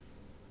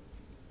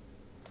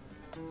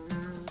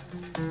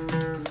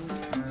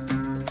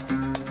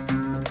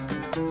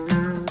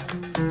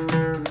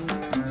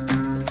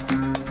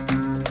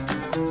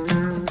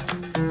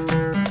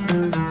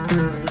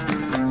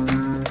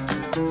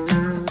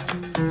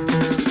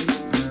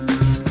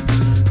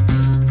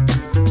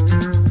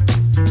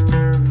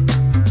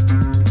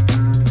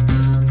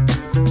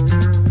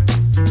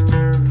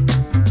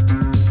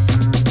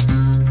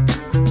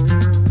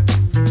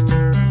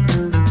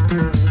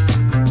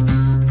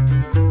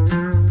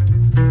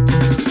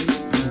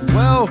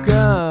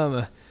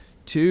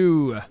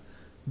to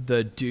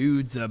The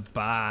Dudes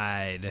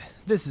Abide.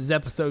 This is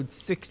episode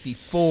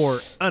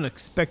 64,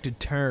 Unexpected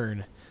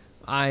Turn.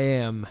 I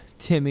am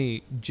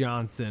Timmy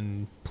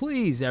Johnson.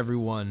 Please,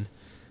 everyone,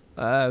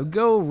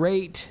 go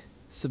rate,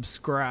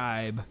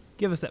 subscribe,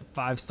 give us that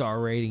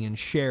 5-star rating, and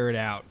share it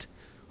out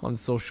on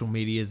social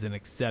medias and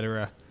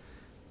etc.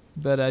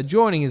 But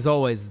joining, as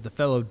always, is the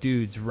fellow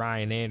dudes,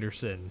 Ryan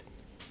Anderson.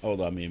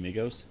 Hola, mi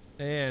amigos.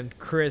 And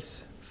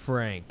Chris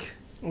Frank.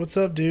 What's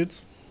up,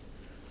 dudes?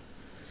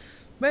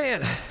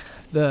 Man,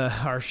 Whoa!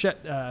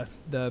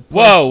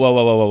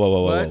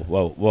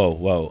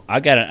 I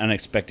got an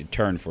unexpected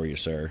turn for you,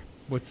 sir.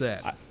 What's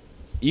that?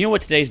 You know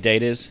what today's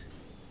date is?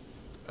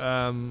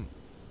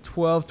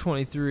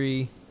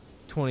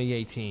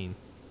 12/23/2018.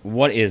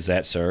 What is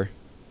that, sir?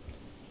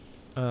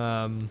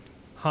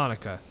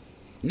 Hanukkah.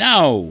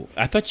 No,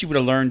 I thought you would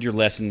have learned your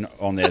lesson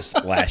on this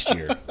last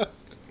year.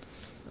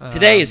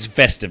 Today is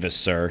Festivus,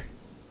 sir.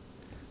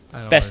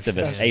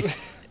 Festivus.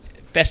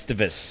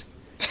 Festivus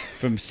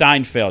from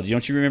Seinfeld.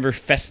 Don't you remember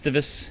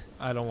Festivus?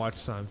 I don't watch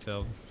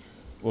Seinfeld.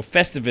 Well,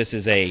 Festivus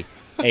is a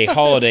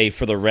holiday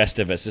for the rest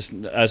of us. It's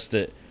us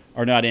that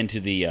are not into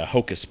the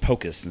hocus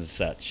pocus and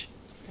such.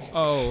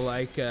 Oh,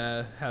 like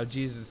how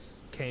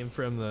Jesus came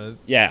from the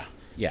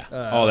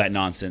all that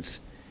nonsense.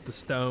 The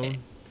stone.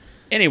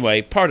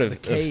 Anyway, part of the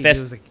cave.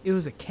 It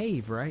was a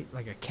cave, right?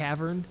 Like a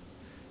cavern.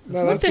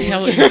 No, what the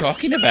hell are you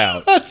talking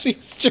about? That's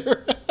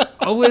Easter.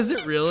 Oh, is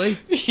it really?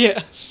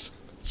 Yes.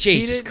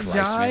 Jesus he didn't Christ,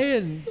 die man.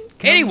 and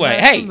Anyway,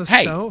 hey.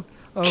 Stone?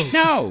 Oh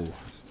no!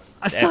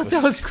 I thought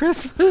that was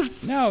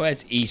Christmas. No,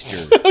 that's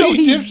Easter. Oh,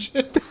 you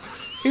dipshit.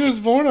 He was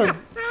born on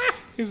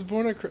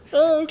Christmas.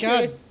 Oh,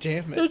 okay. God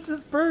damn it! It's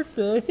his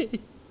birthday.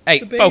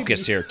 Hey,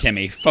 focus here,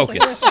 Timmy.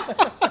 Focus.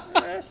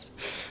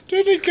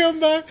 Did he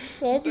come back?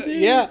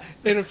 Yeah,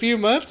 in a few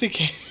months he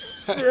came.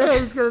 Yeah,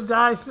 he's gonna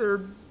die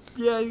soon.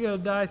 Yeah, he's gonna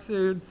die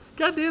soon.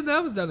 God damn,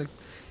 that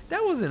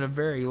wasn't a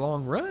very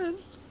long run.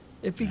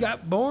 If he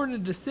got born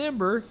in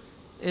December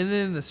and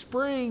then in the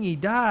spring he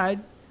died,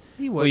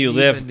 he wasn't. Well, you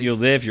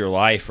live your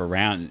life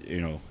around.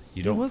 You don't.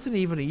 He wasn't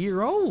even a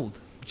year old.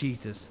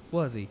 Jesus,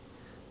 was he?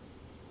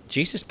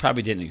 Jesus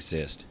probably didn't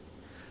exist.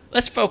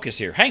 Let's focus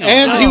here. Hang on.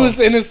 And he was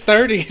in his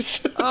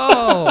 30s.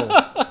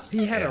 Oh,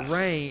 he had a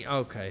reign.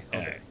 Okay.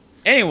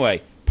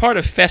 Anyway, part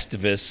of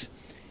Festivus,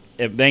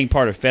 a main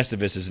part of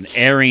Festivus is an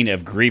airing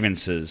of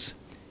grievances.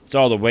 It's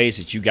all the ways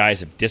that you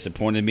guys have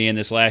disappointed me in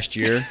this last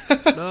year.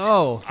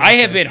 No. I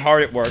have been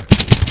hard at work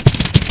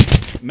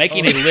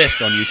making a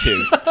list on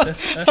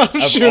YouTube.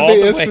 I'm sure the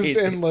list is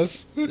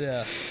endless.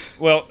 Yeah.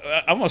 Well,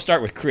 I'm going to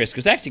start with Chris,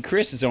 because actually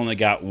Chris has only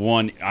got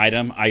one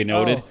item, I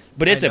noted.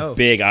 But it's a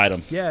big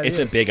item. Yeah, it's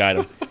a big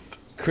item.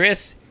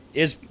 Chris,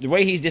 the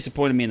way he's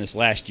disappointed me in this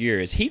last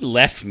year is he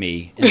left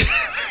me in a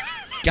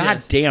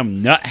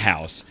goddamn nut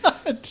house.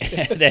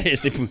 That is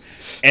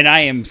and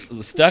I am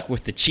stuck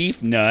with the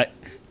chief nut,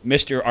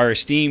 our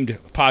esteemed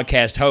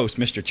podcast host,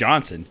 Mr.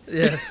 Johnson.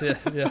 Yeah.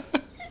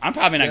 I'm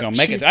probably not going to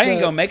make it. I ain't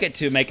going to make it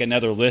to make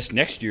another list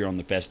next year on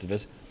the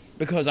Festivus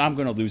because I'm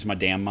going to lose my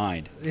damn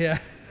mind. Yeah.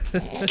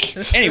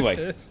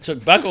 Anyway, so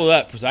buckle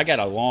up because I got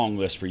a long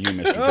list for you,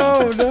 Mr.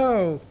 Johnson. Oh,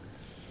 no.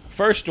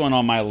 First one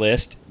on my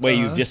list, where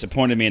you've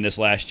disappointed me in this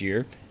last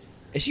year,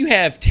 is you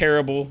have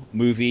terrible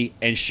movie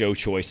and show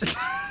choices.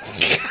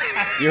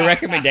 Your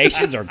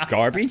recommendations are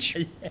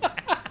garbage.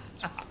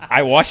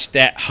 I watched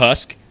that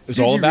Husk. It was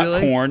all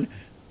about corn.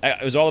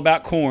 It was all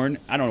about corn.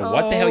 I don't know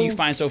what the hell you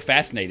find so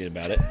fascinating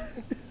about it.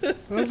 That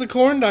was the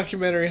corn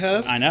documentary,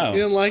 Husk. I know.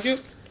 You didn't like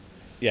it?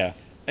 Yeah.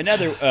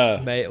 Another.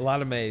 A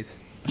lot of maize.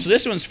 So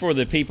this one's for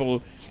the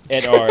people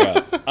at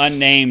our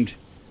unnamed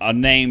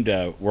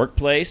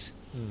workplace.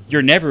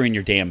 You're never in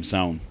your damn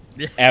zone,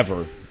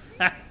 ever.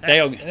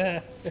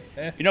 You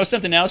know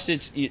something else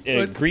that's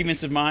a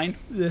grievance of mine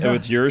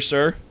with yours,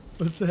 sir?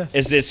 What's that?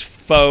 Is this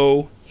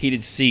faux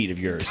heated seat of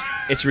yours?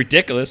 It's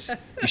ridiculous.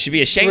 You should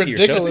be ashamed of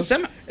yourself.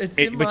 It's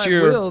in my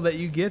will that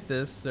you get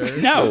this,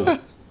 sir. No,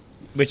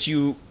 but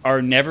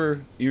you're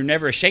never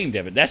ashamed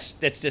of it. That's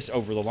just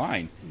over the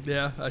line.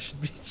 Yeah, I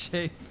should be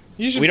ashamed.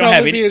 You should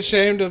probably be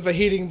ashamed of a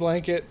heating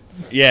blanket.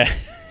 Yeah.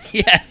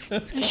 Yes.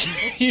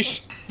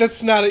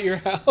 That's not at your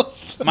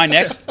house. My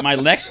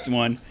next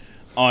one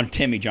on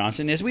Timmy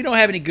Johnson is we don't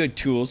have any good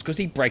tools because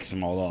he breaks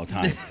them all the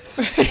time.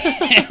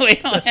 We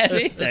don't have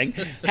anything.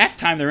 Half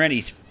the time they're in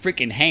his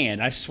freaking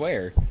hand, I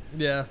swear.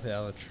 Yeah,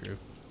 that's true.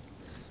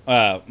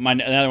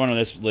 Another one on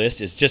this list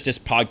is just this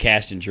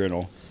podcast in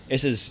journal.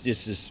 This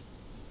is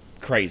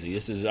crazy.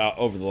 This is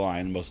over the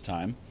line most of the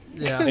time.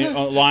 Yeah.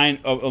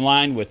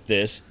 Aligned with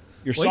this.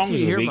 Your Wait songs till of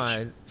you the hear week.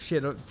 my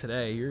shit up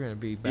today. You're gonna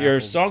be baffled. Your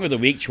song of the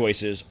week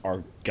choices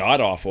are god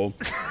awful.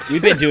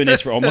 We've been doing this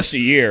for almost a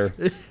year,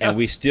 and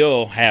we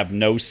still have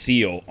no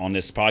seal on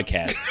this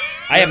podcast.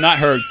 I have not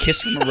heard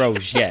 "Kiss from a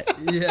Rose" yet.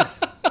 Yeah.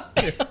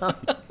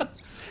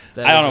 I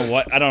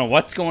don't know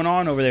what's going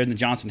on over there in the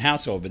Johnson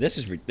household, but this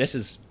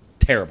is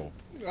terrible.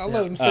 I'll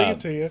let him sing it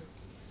to you.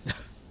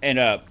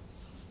 And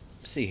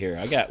see here,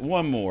 I got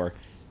one more.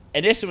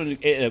 And this one,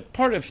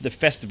 part of the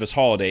Festivus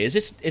holiday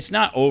is it's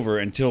not over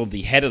until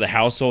the head of the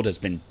household has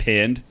been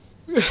pinned.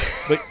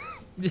 But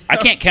I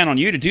can't count on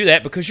you to do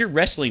that because your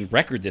wrestling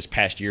record this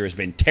past year has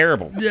been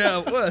terrible. Yeah,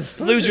 it was.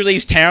 Loser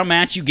leaves town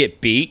match, you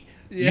get beat.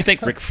 Yeah. You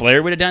think Ric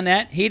Flair would have done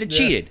that? He'd have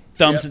cheated.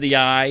 Thumbs to the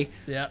eye,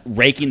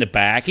 raking the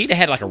back. He'd have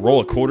had like a roll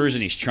of quarters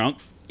in his trunk.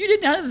 You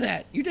did none of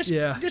that. You just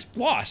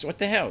lost. What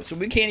the hell? So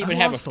we can't even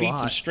have a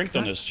feats of strength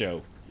on this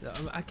show.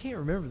 I can't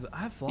remember.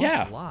 I've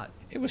lost a lot.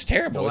 It was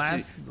terrible.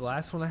 The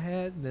last one I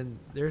had, and then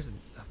there's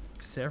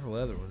several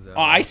other ones.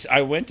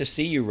 I went to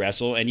see you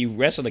wrestle, and you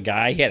wrestled a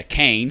guy. He had a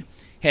cane,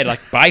 had like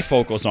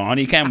bifocals on.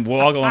 He came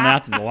waggling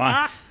out to the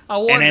line. I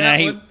won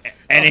that one.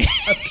 And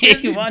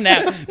he won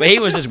that, but he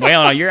was just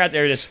wailing. You're out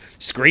there just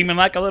screaming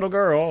like a little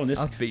girl, and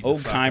this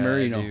old timer,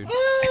 you know.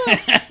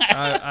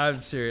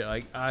 I'm serious.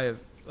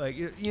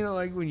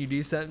 Like when you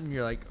do something,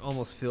 you're like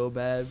almost feel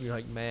bad. You're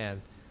like,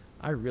 man,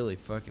 I really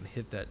fucking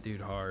hit that dude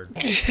hard.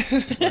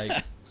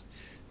 Like,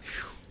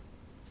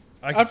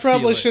 I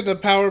probably shouldn't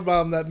have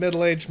powerbombed that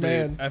middle-aged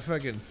man. I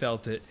fucking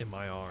felt it in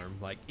my arm.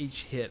 Like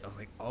each hit, I was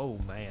like, oh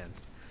man,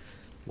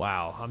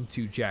 wow, I'm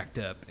too jacked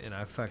up, and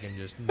I fucking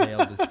just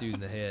nailed this dude in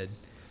the head.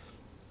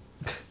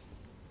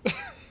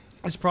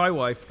 That's probably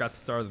why I forgot to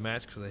start the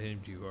match because I hit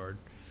him too hard.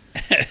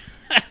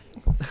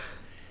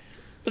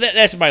 But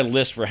that's my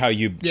list for how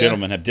you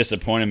gentlemen have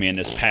disappointed me in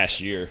this past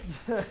year.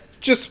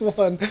 Just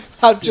one.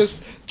 I've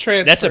just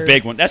transferred. That's a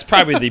big one. That's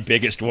probably the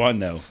biggest one,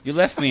 though. You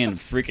left me in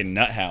freaking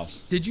nut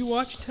house. Did you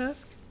watch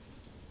Tusk?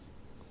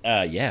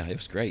 Yeah, it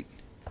was great.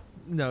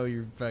 No,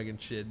 you're fucking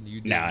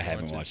shitting. No, I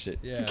haven't watched it.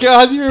 Yeah.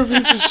 God, you're a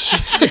piece of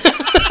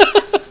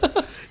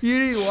shit. You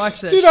didn't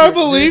watch that Dude, shit I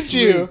believed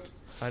you. Week.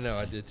 I know,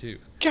 I did too.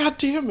 God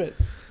damn it.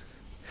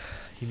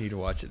 You need to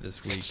watch it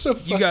this week. It's so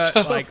you got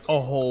up. like a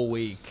whole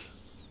week.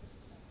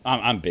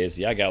 I'm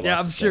busy. I got lots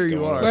I'm of sure stuff you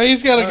going are. on. Well,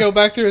 he's got to go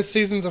back through his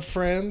seasons of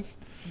Friends.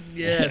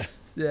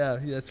 Yes. Yeah,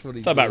 that's what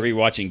he Thought about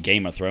rewatching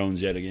Game of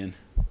Thrones yet again.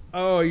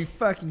 Oh, you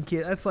fucking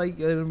kid. That's like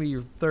going to be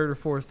your third or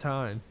fourth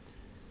time.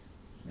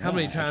 How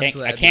many times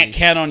will that I can't be?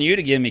 count on you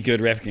to give me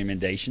good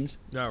recommendations.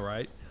 All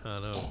right. I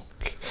know.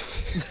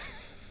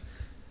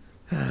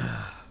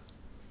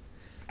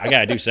 I got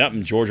to do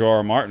something. George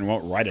R.R. Martin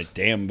won't write a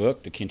damn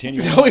book to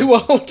continue. No, he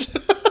won't.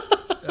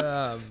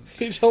 Um,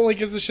 He only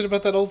gives a shit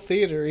about that old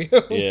theater he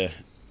owns. Yeah.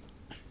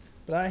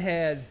 But I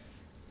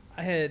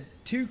had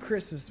 2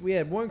 Christmas. We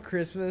had one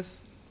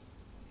Christmas,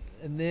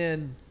 and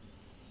then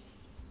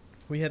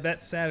we had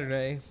that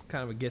Saturday,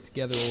 kind of a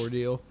get-together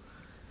ordeal.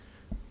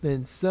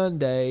 Then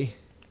Sunday,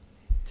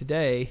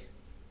 today,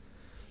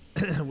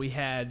 we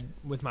had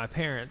with my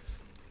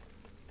parents,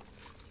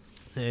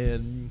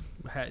 and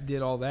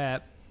did all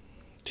that.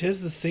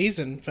 'Tis the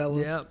season,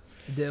 fellas. Yep,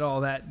 did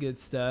all that good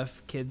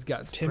stuff. Kids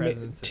got some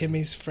presents.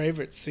 Timmy's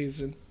favorite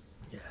season.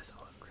 Yes, I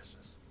love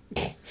Christmas.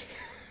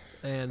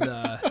 And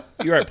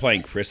You aren't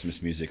playing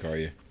Christmas music, are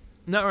you?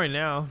 not right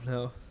now,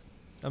 no.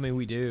 I mean,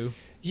 we do.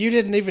 You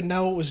didn't even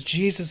know it was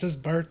Jesus'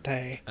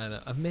 birthday. I know.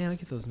 Man, I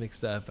get those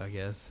mixed up, I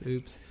guess.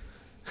 Oops.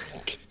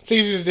 It's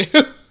easy to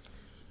do.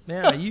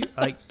 Man,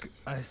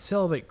 I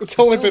celebrate. It's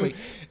only been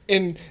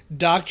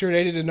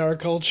indoctrinated in our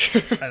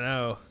culture. I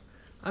know.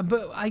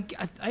 But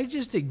I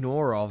just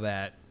ignore all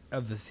that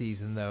of the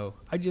season, though.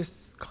 I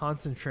just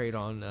concentrate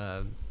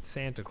on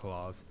Santa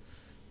Claus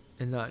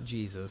and not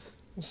Jesus.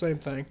 Same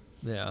thing.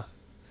 Yeah.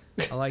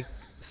 I like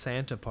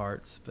Santa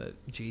parts, but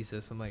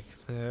Jesus, I'm like,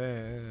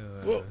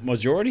 Well,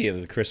 majority of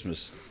the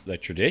Christmas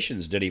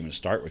traditions didn't even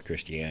start with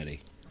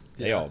Christianity.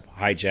 They all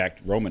hijacked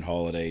Roman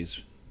holidays.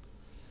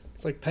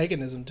 It's like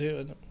paganism, too,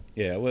 isn't it?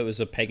 Yeah, well, it was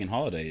a pagan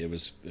holiday.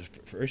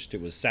 First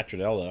it was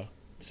Saturnalia,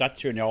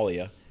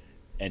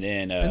 and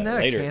then Isn't that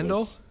later a candle?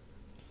 it was...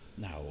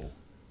 No.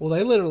 Well,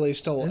 they literally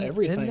stole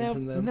everything isn't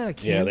from them. Isn't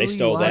that a Yeah, candle they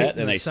stole you light that, in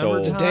and the they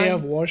stole... The day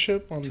of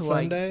worship on to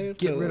Sunday. like,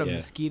 get rid of Yeah.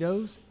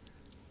 mosquitoes?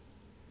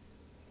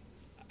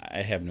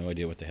 I have no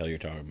idea what the hell you're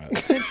talking about.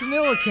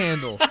 Citronella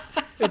candle.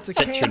 It's a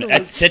candle.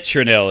 That's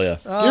Citronelia.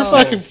 You're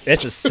fucking...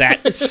 It's a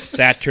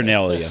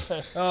Saturnalia.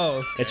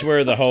 Oh. It's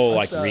where the whole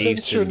like thought-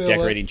 wreaths and Citronella.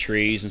 decorating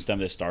trees and stuff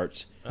that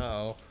starts.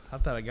 Oh. I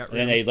thought I got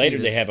rid And then of later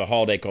they mosquitoes. have a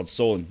holiday called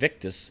Sol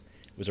Invictus.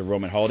 It was a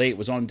Roman holiday. It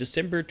was on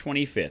December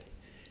 25th.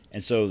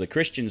 And so the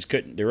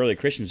early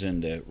Christians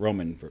in the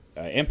Roman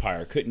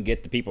Empire couldn't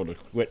get the people to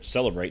quit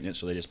celebrating it,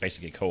 so they just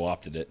basically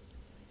co-opted it.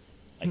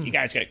 Like, you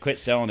guys got to quit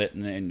selling it,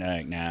 and then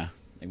like, nah,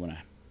 they want to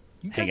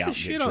You hang got out the and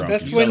shit get on drunk.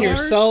 That's and when celebrate. you're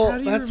cards? so- How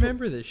do you that's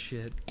remember this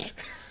shit?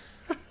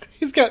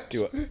 He's got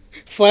Do it.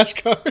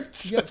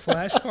 flashcards. You got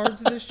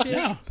flashcards of this shit?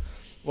 Yeah.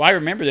 Well, I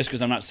remember this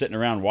because I'm not sitting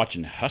around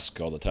watching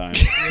Husk all the time.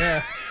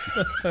 Yeah.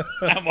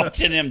 I'm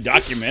watching them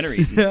documentaries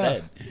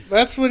instead.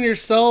 That's when your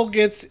soul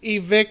gets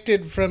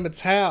evicted from its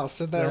house.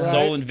 Isn't that right?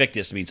 Sol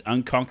Invictus means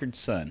unconquered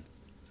sun.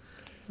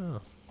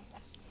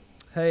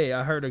 Hey,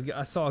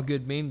 I saw a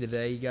good meme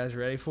today. You guys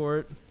ready for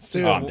it? Let's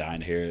do Oh, it. I'm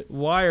dying to hear it.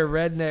 Why are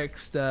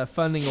rednecks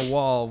funding a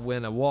wall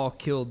when a wall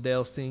killed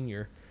Dale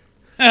Sr.?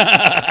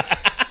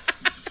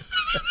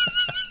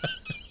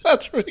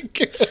 That's pretty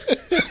good.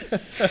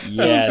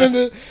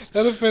 Yes.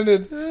 That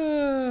offended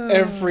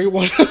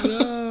everyone.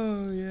 No.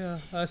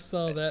 I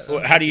saw that.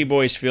 Well, how do you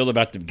boys feel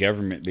about the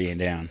government being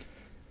down?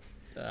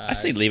 I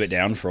say leave it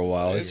down for a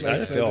while. It I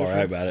makes no feel all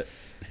right difference. about it.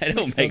 It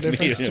don't Makes make no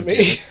difference me. to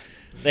me.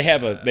 They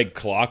have a big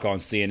clock on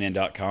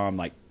CNN.com,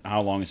 like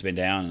how long it's been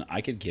down, and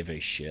I could give a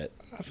shit.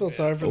 I feel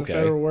sorry for the Okay.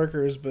 federal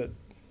workers, but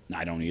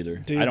I don't either.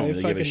 Dude, I don't they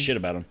really give a fucking- shit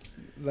about them.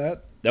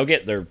 that They'll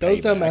get their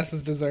those payback.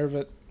 dumbasses deserve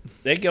it.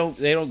 They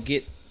don't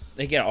get.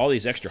 They get all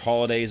these extra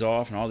holidays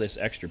off and all this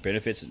extra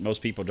benefits that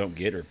most people don't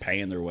get or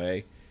paying their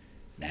way.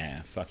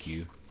 Nah, fuck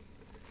you.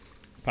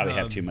 Probably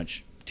have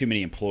too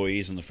many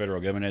employees in the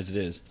federal government as it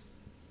is.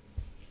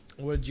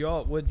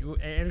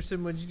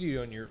 Anderson, what'd you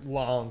do on your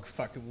long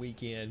fucking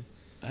weekend?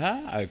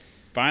 I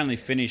finally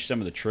finished some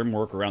of the trim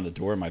work around the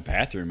door in my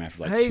bathroom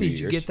after like Hey, 2 did years.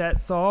 you get that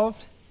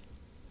solved?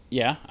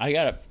 Yeah, I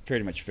got it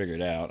pretty much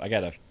figured out. I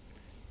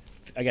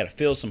gotta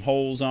fill some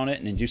holes on it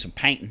and then do some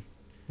painting.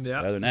 Yeah.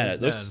 Other than that,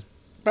 it looks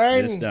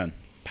Bang. it's done.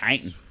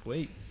 Painting.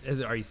 Wait,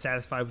 are you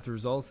satisfied with the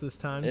results this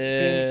time?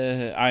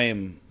 I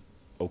am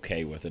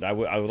okay with it. I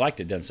would like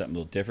to have done something a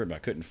little different, but I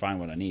couldn't find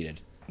what I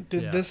needed.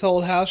 Did Yeah. this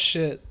old house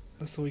shit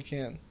this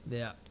weekend.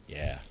 Yeah.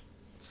 Yeah.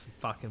 Some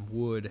fucking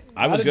wood.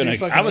 I was didn't gonna do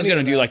fucking I was any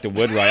gonna of do that. like the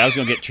wood right. I was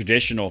gonna get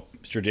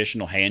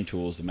traditional hand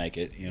tools to make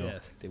it.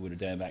 Yes. They would have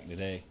done it back in the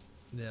day.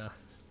 Yeah.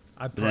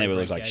 I then they would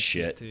look break like that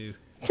shit. too.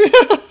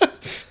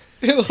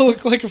 It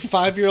looked like a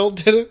 5-year-old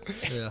did it.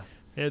 Yeah.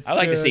 It's I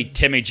like to good. see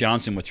Timmy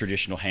Johnson with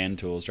traditional hand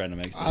tools trying to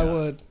make something. I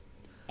would.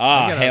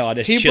 Ah, I gotta- hell! I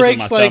just He chiseled my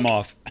breaks thumb like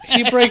off.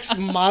 he breaks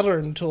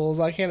modern tools.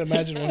 I can't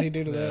imagine what he'd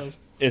do to those.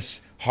 It's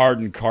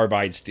hardened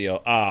carbide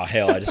steel. Ah,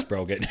 hell! I just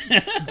broke it.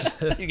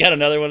 You got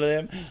another one of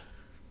them?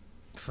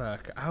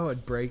 Fuck, I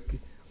would break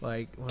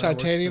like when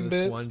Titanium I worked for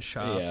this bits? one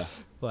shop. Yeah.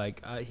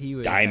 Like he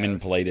would Diamond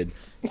have, plated.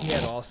 he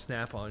had all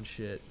snap-on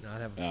shit, and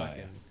I'd have a Oh, fucking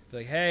yeah. be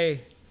like,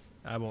 hey,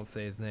 I won't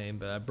say his name,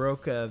 but I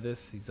broke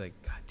this. He's like,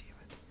 God damn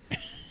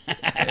it.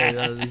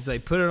 And, he's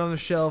like, put it on the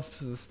shelf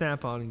so the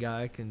snap-on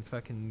guy can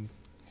fucking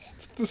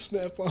The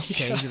snap-on.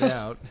 change it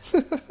out.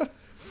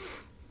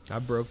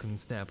 I've broken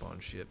snap-on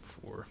shit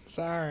before.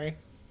 Sorry.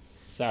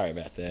 Sorry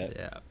about that.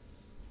 Yeah,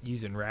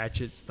 using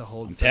ratchets to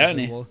hold. I'm telling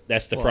something. you,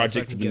 that's the Well, if I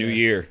project for could the get new a-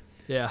 year.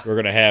 Yeah, We're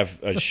gonna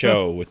have a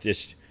show with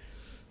this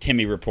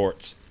Timmy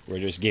reports. Where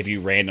we just give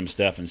you random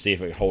stuff and see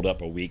if it would hold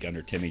up a week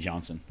under Timmy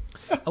Johnson.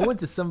 I went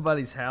to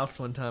somebody's house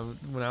one time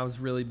when I was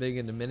really big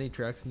into mini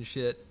trucks and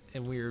shit,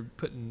 and we were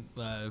putting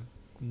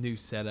new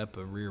setup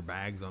of rear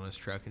bags on his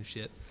truck and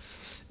shit.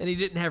 And he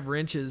didn't have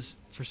wrenches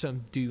for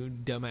some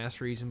dumbass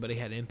reason, but he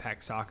had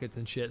impact sockets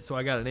and shit. So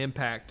I got an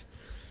impact.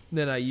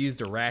 Then I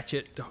used a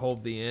ratchet to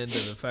hold the end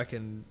of the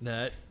fucking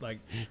nut. Like,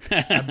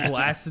 I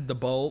blasted the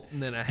bolt,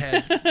 and then I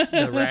had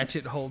the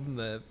ratchet holding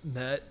the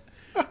nut.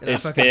 And I It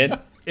fucking- spin?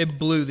 It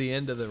blew the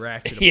end of the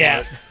ratchet apart.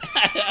 Yes.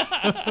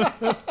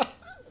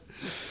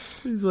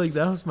 He's like,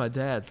 that was my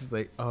dad's. He's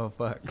like, oh,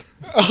 fuck.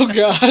 Oh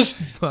God.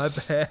 My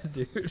bad,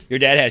 dude. Your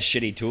dad has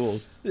shitty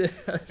tools. Yeah,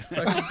 I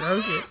fucking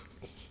broke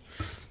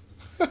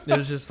it. There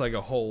was just like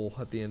a hole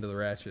at the end of the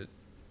ratchet.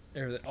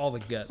 Everything, all the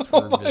guts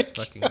were just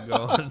fucking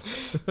gone.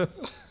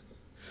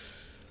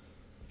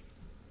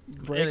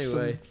 Break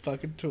Anyway. some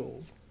fucking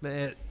tools.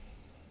 Man,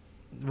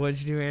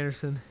 what'd you do,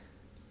 Anderson?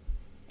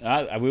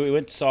 We went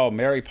and saw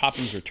Mary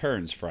Poppins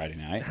Returns Friday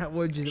night.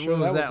 What'd you? Sure, what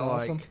was that was that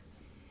awesome. like?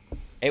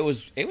 It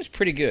was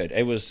pretty good.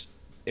 It was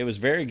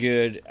very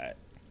good.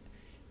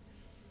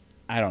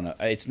 I don't know.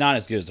 It's not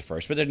as good as the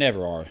first, but they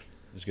never are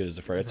as good as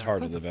the first. It's I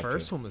hard to thought live the up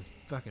first to. one was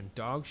fucking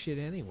dog shit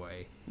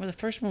anyway. Well, the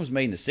first one was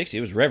made in the '60s.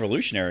 It was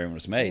revolutionary when it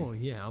was made. Oh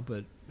yeah,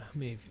 but I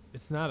mean,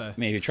 it's not a. I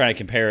mean, if you're trying to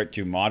compare it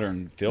to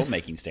modern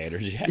filmmaking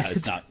standards, yeah,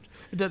 it's not.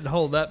 It doesn't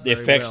hold up. The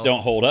very effects well.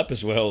 don't hold up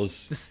as well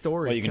as The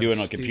story. what you can do on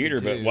a computer.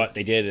 But what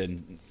they did in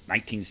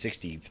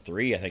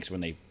 1963, I think, is when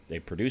they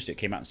produced it.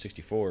 Came out in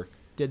 '64.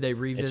 Did they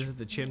revisit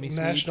the chimney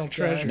sweep? National guy?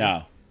 treasure.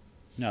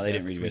 No, they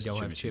didn't Yes, revisit We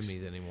don't the have chimney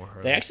chimneys anymore.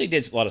 They actually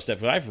did a lot of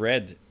stuff. I've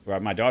read. Well,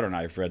 my daughter and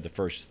I have read the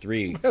first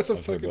three That's a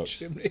of her fucking books.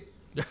 chimney.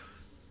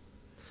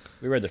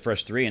 We read the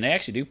first three, and they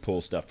actually do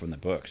pull stuff from the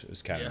books. It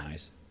was kind of Yeah.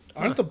 nice.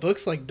 Aren't the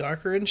books like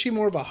darker? Isn't she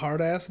more of a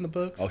hard ass in the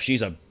books? Oh,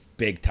 she's a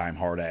big time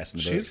hard ass in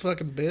the She's books.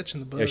 fucking bitch in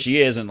the books. Yeah,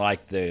 she isn't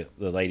like the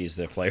ladies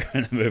that play her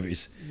in the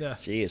movies. Yeah.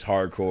 She is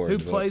hardcore. Who in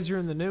the plays books. her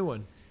in the new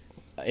one?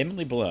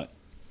 Emily Blunt.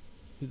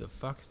 Who the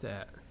fuck's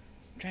that?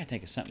 I'm trying to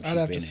think of something. I'd she's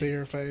have been to in. see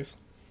her face.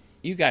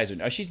 You guys would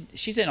know.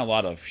 She's in a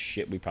lot of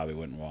shit we probably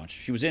wouldn't watch.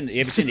 She was in.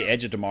 You ever seen The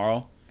Edge of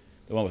Tomorrow?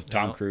 The one with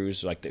Tom No.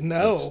 Cruise, like the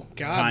No, the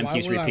God, time why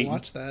keeps would repeating. I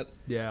watch that?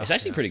 Yeah, It's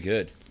actually yeah. pretty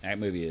good. That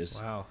movie is.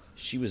 Wow,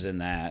 She was in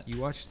that. you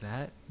watched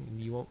that?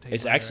 You won't take.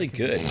 It's my actually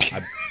good.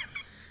 recommendation?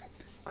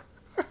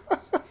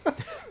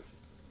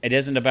 It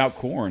isn't about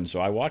corn, so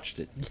I watched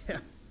it. Yeah.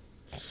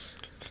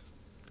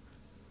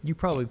 You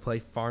probably play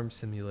Farm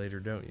Simulator,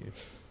 don't you?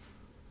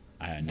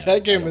 I know.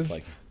 That game I don't is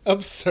play-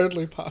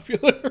 absurdly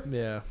popular.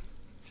 Yeah.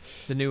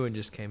 The new one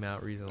just came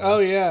out recently. Oh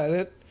yeah, and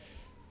it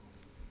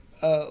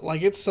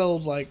like it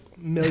sold like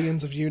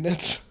millions of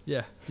units.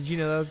 Yeah. Did you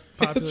know that was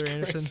popular, It's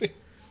Anderson? crazy.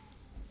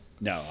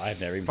 No, I've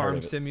never even heard Farm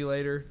of it.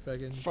 Simulator,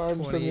 fucking Farm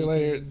 2018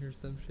 Simulator or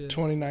some shit.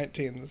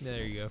 2019.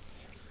 There you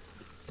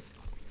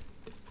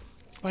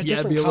go. By Yeah,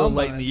 it'd different be a little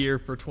late in the combines. year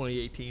for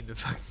 2018 to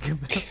fucking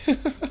come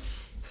out.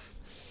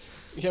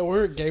 Yeah,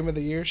 we're at Game of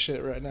the Year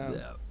shit right now.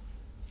 Yeah.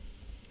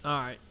 All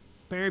right.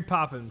 Mary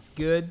Poppins,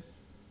 good.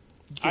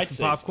 Get I'd some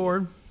say so.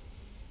 popcorn.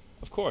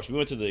 Of course, we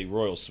went to the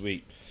Royal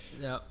Suite.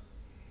 Yep.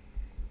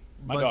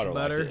 My Bunch daughter of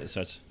liked butter. it. So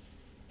that's,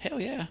 hell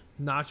yeah.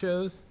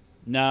 Nachos.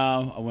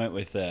 No, I went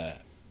with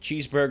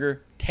cheeseburger,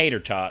 tater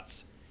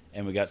tots,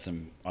 and we got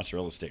some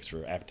mozzarella sticks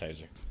for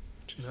appetizer.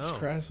 Jesus No.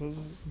 Christ, what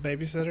was it?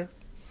 Babysitter?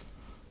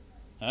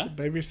 Huh? That's what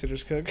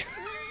babysitters cook.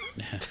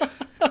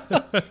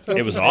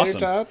 It was Tater awesome.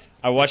 tots?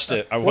 I watched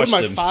What watched am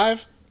I, them.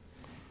 5?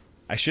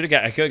 I could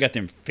have got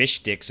them fish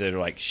sticks that are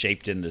like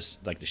shaped in this,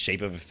 like the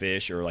shape of a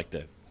fish, or like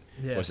the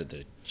Yeah. what's it,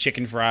 the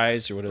chicken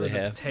fries, or what do Or they the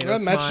have? potato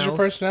That matches your smiles.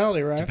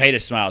 personality, right? Potato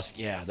smiles.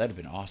 Yeah, that'd have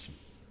been awesome.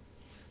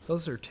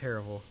 Those are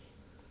terrible.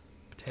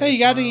 Potato Hey, you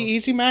got any smiles.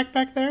 Easy Mac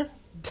back there?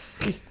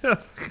 I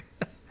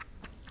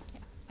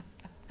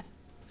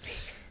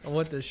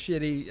want the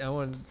shitty. I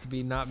want it to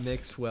be not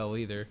mixed well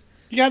either.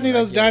 You got any of I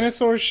those get it.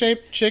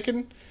 dinosaur-shaped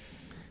chicken?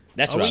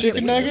 That's Oh, what I was chicken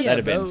thinking. nuggets? That'd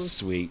have been Those-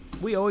 sweet.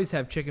 We always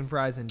have chicken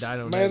fries and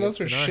dino Man, nuggets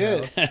those are in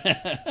our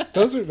shit. house.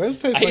 Those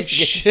taste I like used to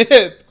get-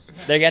 shit.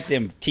 They got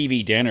them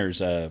TV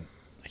dinners. I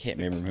can't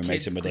remember who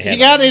makes them, but they You had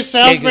got any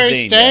Salisbury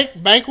Cuisine,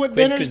 steak banquet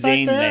Quiz dinners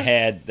Cuisine. back there? They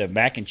had the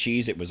mac and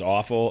cheese. It was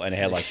awful, and it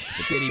had like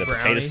Shitty the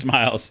potato brownie.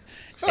 smiles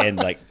and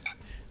like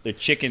the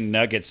chicken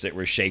nuggets that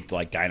were shaped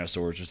like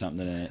dinosaurs or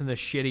something in it. And the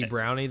shitty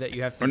brownie that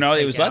you have to. Or no, it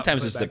take was a lot of out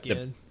times and it's put the- back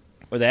in.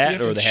 Or that, You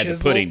have or to they had the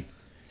chisel? pudding.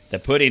 The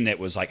pudding that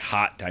was like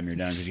hot time you're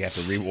done because you have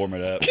to re-warm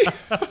it up.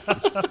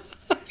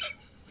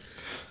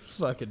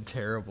 Fucking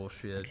terrible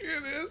shit.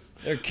 It is.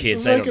 They're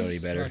kids; they don't know any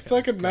better.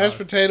 Fucking mashed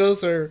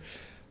potatoes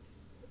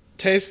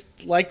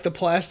taste like the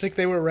plastic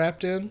they were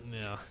wrapped in.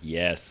 Yeah.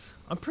 Yes.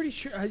 I'm pretty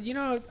sure. You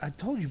know, I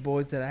told you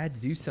boys that I had to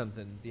do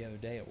something the other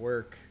day at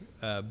work.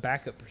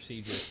 Backup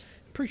procedure.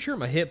 Pretty sure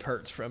my hip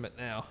hurts from it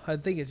now. I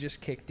think it's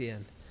just kicked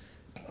in.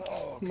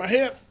 My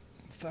hip.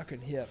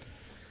 Fucking hip.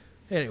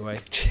 Anyway,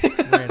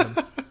 random.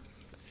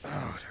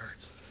 Oh, it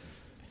hurts.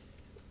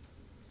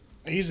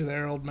 Easy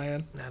there, old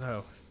man. I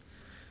know.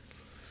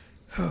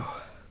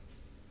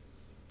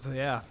 So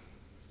yeah.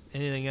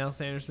 Anything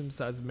else, Anderson,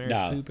 besides Mary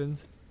No.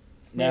 Poopins?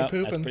 Mary No,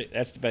 Poopins.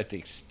 that's about the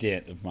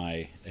extent of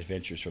my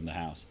adventures from the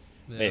house.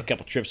 Yeah. Made a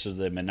couple trips to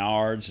the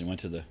Menards and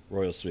went to the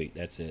Royal Suite.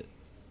 That's it.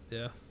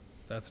 Yeah.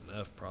 That's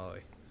enough,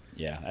 probably.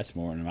 Yeah, that's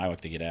more than I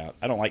like to get out.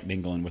 I don't like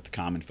mingling with the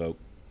common folk.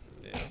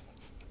 Yeah.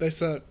 They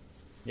suck.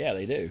 Yeah,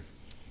 they do.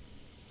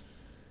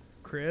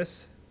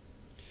 Chris?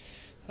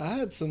 I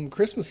had some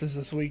Christmases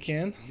this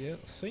weekend. Yeah,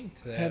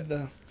 think that.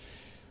 Had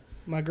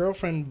my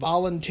girlfriend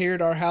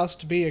volunteered our house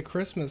to be a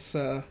Christmas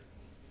Host?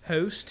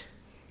 house.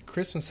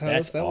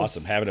 That's That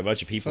awesome. Having a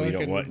bunch of people you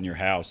don't fucking- want in your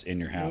house.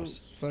 That house.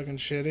 was fucking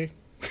shitty.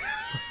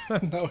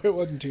 No, it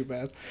wasn't too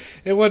bad.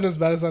 It wasn't as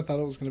bad as I thought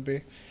it was going to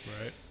be.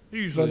 Right.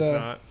 Usually But, it's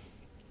not.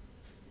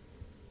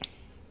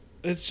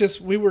 It's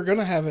just we were going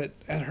to have it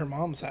at her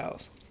mom's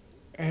house.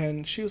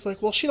 And she was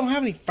like, well, she don't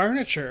have any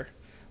furniture.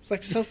 It's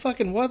like, so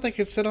fucking what? They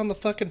could sit on the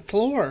fucking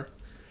floor.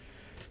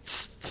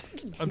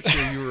 I'm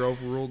sure you were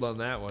overruled on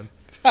that one.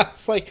 I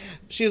was like,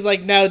 she was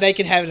like, no, they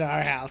can have it at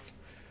our house.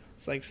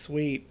 It's like,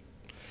 sweet.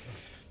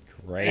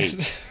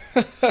 Great.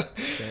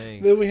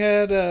 Thanks. Then we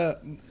had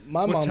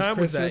my what mom's time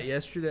was Christmas. that?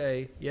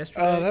 Yesterday?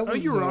 Yesterday? that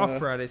was, you were off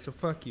Friday, so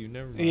fuck you.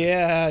 Never mind.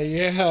 Yeah, I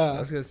yeah.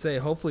 was going to say,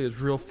 hopefully it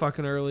was real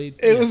fucking early.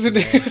 It was at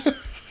yesterday.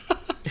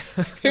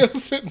 it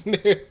was at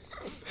noon.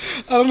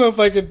 I don't know if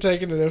I could have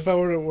taken it if I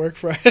were at work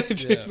Friday.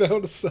 Dude, Yeah. that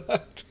would have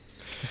sucked.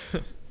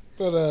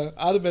 But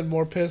I'd have been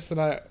more pissed than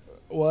I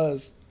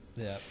was.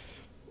 Yeah.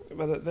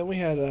 But then we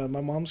had my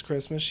mom's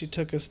Christmas. She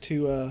took us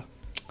to a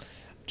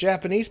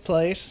Japanese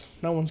place,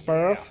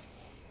 Nolensboro.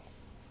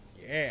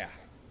 Yeah.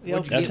 The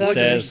old What'd you Nothing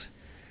get? Kentucky.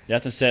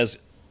 nothing says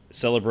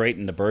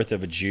celebrating the birth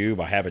of a Jew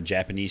by having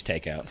Japanese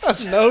takeout.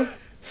 No.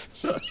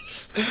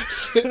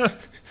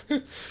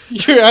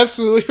 You're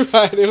absolutely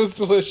right. It was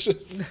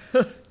delicious.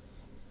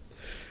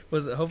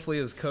 Was it? Hopefully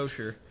it was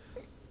kosher.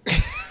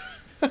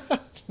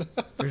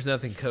 There's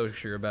nothing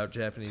kosher about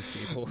Japanese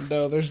people.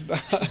 No, there's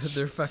not.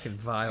 They're fucking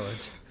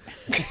violent.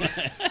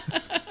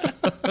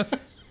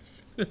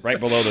 Right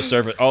below the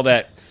surface, all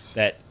that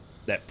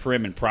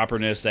prim and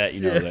properness that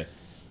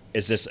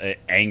is this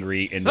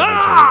angry individual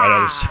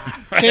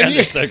right Can on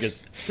you- the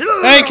circus.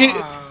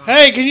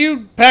 Hey, can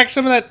you pack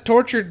some of that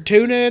tortured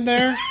tuna in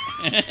there?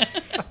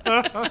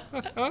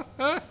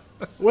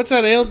 What's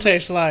that ale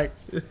taste like?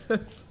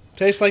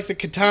 Tastes like the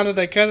katana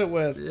they cut it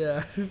with.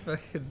 Yeah.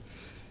 Fucking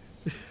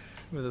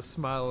with a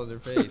smile on their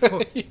face.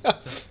 Yeah.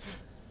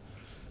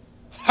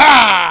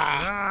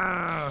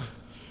 Ha! Ah!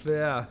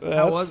 Yeah.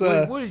 How That's,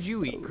 was, what did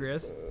you eat,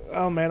 Chris?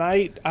 Oh man,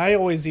 I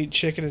always eat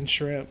chicken and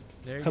shrimp.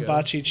 There you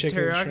Hibachi go. chicken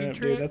and Teriyaki shrimp,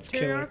 tri- dude. That's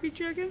killer. Teriyaki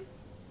chicken?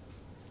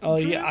 Oh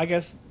shrimp? yeah, I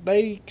guess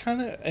they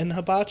kind of in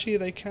hibachi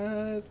they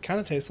kind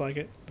of taste like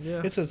it.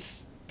 Yeah. It's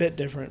a bit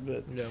different,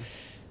 but Yeah.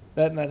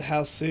 that and that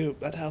house soup.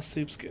 That house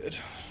soup's good.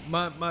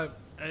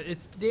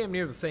 It's damn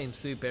near the same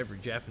soup every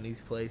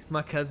Japanese place.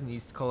 My cousin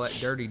used to call that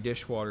dirty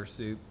dishwater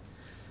soup.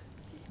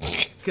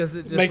 Because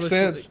it just Makes looks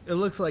sense. Like, it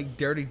looks like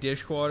dirty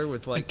dishwater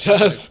with like It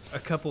does. a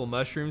couple of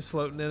mushrooms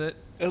floating in it.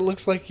 It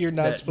looks like you're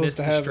not that supposed missed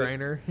to the have it.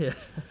 strainer. Yeah.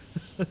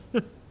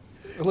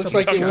 It looks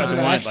like it was an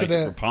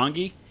accident. Like the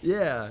Rapongi?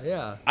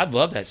 Yeah. I'd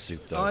love that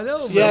soup though. Oh, I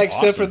know. So Yeah,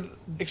 awesome.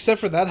 except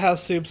for that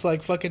house soup's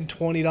like fucking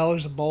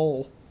 $20 a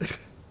bowl.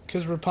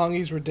 Because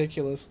Rapongi's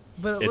ridiculous.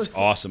 But it It's looks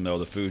awesome though.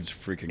 The food's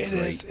freaking It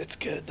great. is. It's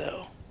good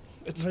though.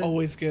 It's But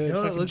always good. You know,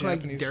 it Fucking looks like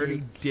Japanese dirty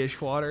food.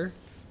 dishwater.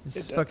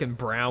 It's It- fucking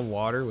brown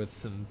water with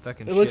some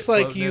fucking. It looks shit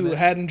like floating in you it.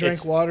 hadn't drank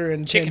It's water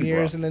in 10 chicken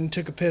years broth. and then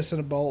took a piss in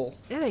a bowl.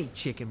 It ain't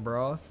chicken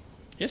broth.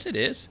 Yes, it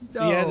is.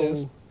 No. Yeah, it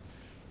is.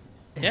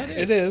 Yeah, it is.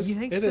 It is. You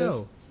think It so?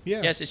 is.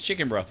 Yeah. Yes, it's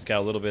chicken broth. It's got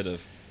a little bit of,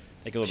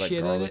 like a little bit Shit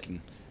of in garlic it?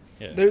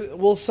 and yeah.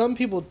 Well, some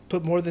people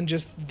put more than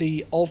just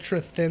the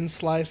ultra thin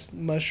sliced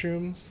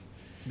mushrooms.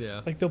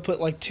 Yeah. Like they'll put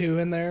like 2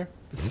 in there.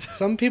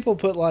 Some people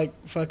put like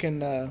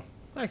fucking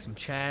Like some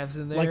chives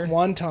in there. like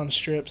wonton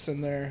strips in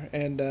there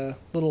and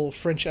little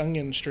French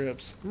onion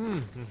strips.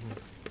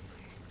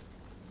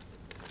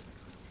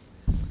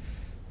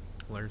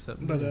 Learn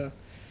something. But new.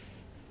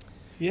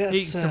 yeah, Eat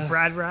it's some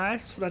fried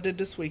rice. that's what I did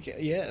this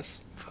weekend.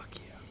 Yes. Fuck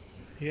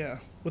yeah. Yeah.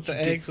 With Should the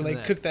get eggs, some they of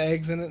that. cook the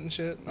eggs in it and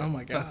shit. Oh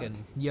my god.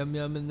 Fucking yum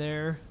in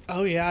there.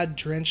 Oh yeah, I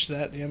drenched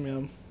that yum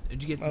yum.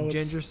 Did you get Oh, some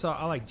it's- ginger sauce?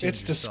 I like ginger It's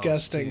sauce,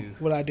 disgusting too.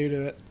 what I do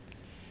to it.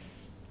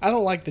 I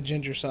don't like the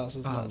ginger sauce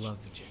as Oh, I much. love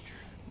the ginger.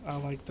 I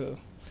like the.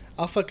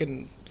 I'll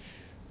fucking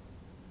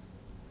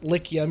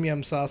lick yum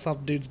yum sauce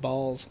off dude's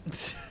balls.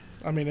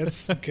 I mean,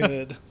 it's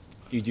good.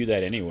 You do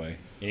that anyway.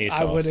 Any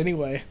sauce. I would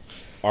anyway.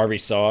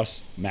 Arby's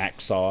sauce, Mac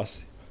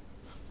sauce.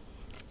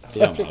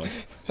 Yeah, Molly.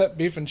 That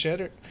beef and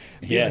cheddar.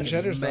 Beef Yes. and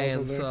cheddar sauce Man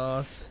on there.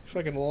 sauce.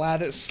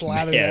 Fucking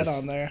slather Yes. that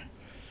on there.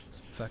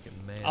 Fucking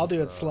man I'll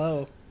do it sauce.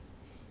 slow.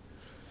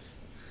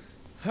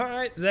 All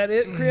right, is that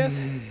it, Chris?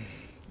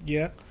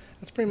 Yeah,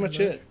 that's pretty much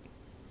Pretty it.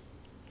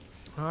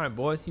 All right,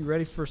 boys, you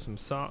ready for some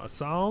a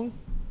song?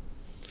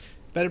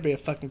 Better be a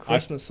fucking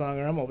Christmas song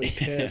or I'm gonna be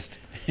pissed.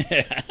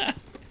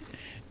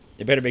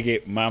 It better be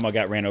Mama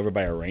got ran over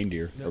by a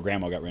reindeer or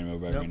Grandma got ran over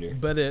by a Nope. reindeer.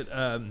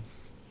 But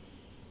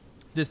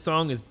this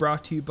song is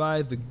brought to you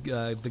by the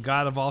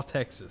God of all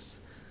Texas.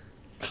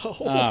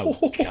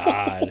 Oh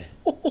God!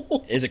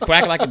 Is it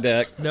Quack Like a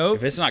Duck? Nope.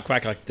 If it's not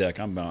Quack Like a Duck,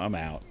 I'm out. I'm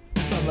out.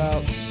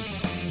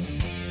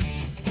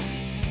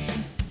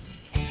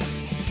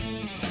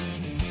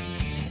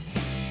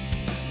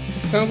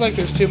 Sounds like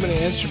there's too many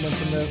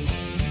instruments in this.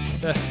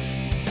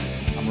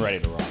 I'm ready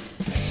to rock.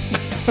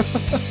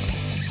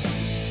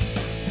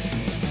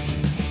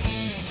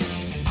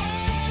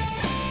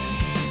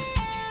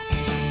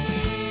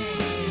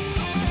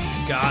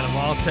 God of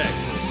all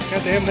Texas.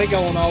 God damn, they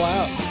going all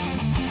out.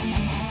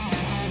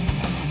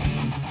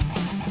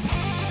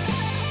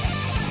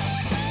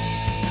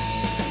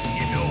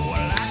 You know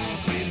I like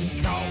the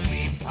bitch call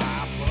me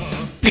Papa.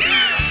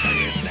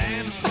 And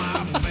that's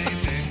my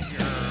baby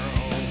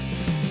girl.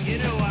 You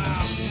know I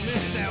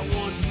missed that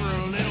one for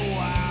a little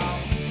while.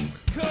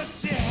 'Cause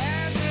she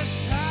had the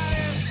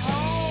tightest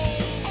hole.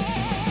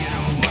 You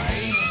know I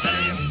ate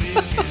that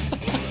bitch's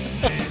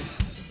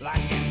pussy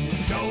like it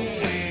was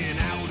going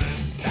out of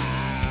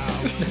style.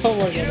 Oh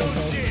my You god, know that's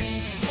awesome. shit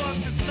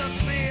fucked and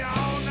sucked me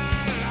all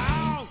night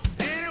long.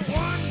 And at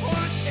one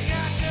point she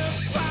got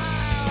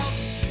defiled.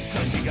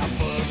 'Cause she got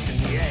fucked in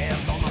the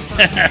ass on the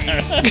first date.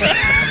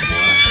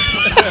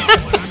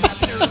 When I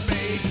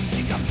masturbate,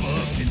 she got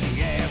fucked in the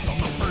ass on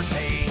the first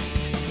date.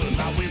 'Cause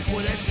I went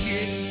for that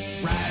shit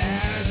right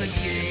out of the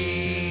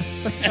gate.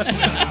 I was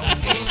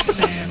fucking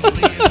that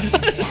little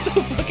This is so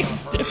fucking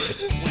stupid.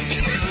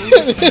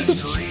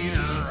 Treat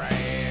her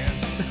ass.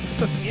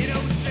 You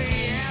know, she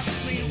asked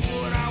me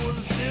what I was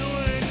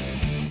doing,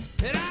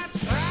 and I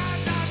tried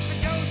not to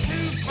go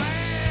too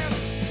fast.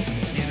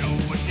 You know,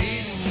 I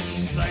didn't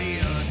say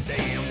a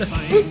damn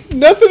thing.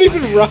 Nothing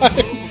even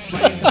rhymes.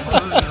 Saying her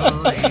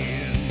in.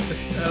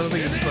 I don't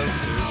think it's supposed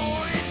to. I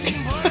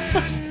waited for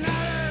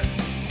another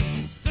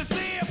to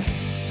see if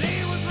she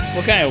was ready.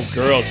 What kind of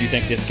girls do you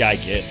think this guy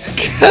gets?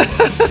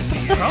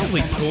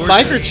 Probably gorgeous.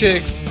 Biker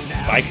chicks.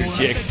 Biker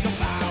chicks,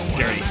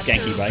 dirty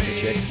skanky biker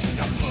chicks.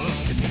 Got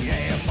fucked in the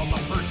ass on the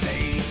first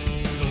date.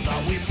 'Cause I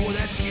went for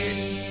that shit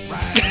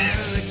right out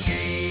of the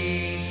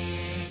gate.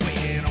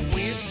 Man, I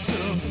went to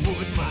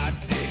put my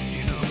dick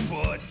in her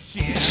butt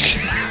cheek.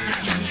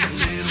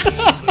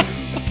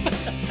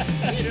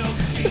 You know,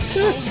 she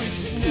told me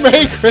she never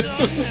Merry done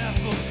Christmas. that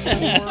before.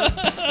 And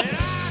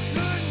I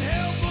couldn't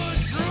help but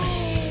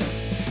drool.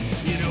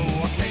 You know,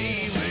 I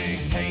came and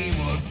came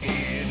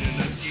again and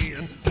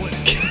again. When it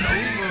was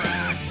over,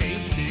 I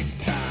came 6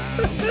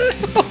 times.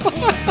 Well,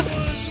 that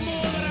was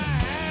more than I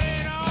had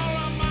in all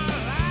of my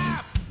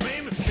life.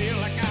 Made me feel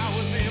like I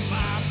was in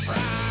my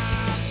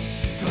prime.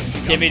 'Cause she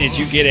got Timmy, did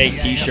you get a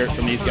fucked in the T-shirt ass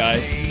from on the these first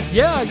guys? date.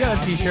 Yeah, I got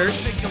a T-shirt.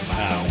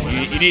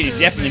 You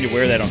definitely need to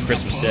wear that on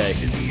Christmas Day.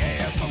 The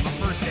ass on the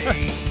first date.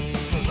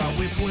 'Cause I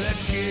went for that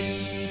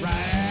shit right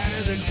out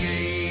of the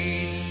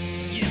gate.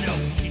 You know,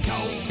 she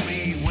told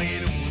me when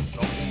it was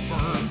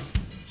over,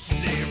 she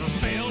never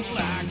felt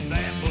like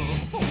that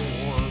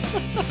before.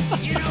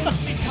 You know,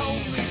 she told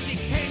me she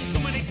came so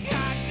many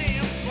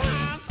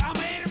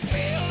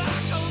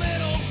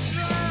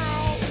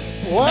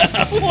What?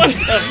 What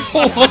the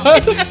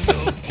What?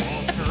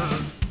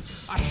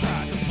 I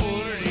tried to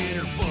put it in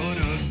her butt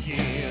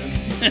again.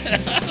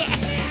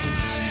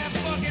 That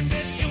fucking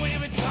bitch, she won't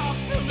even talk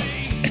to me.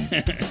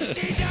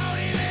 She don't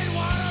even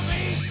wanna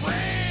be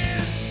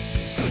friends.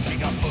 'Cause she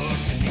got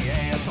fucked in the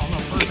ass on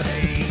the first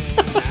date.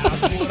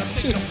 That's what I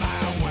think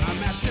about when I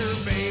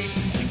masturbate.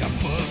 She got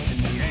fucked in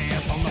the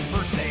ass on the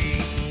first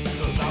date.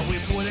 'Cause I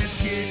whip with that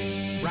shit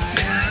right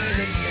out of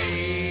the gate.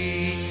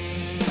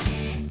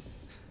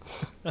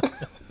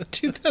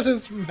 Dude, that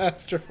is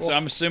masterful. So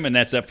I'm assuming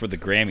that's up for the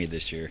Grammy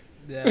this year.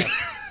 Yeah,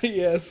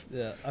 Yes.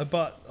 yeah. I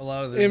bought a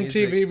lot of their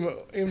music.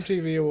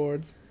 MTV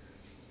Awards.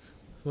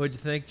 What'd you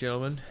think,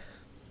 gentlemen?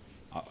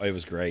 It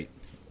was great.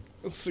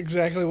 That's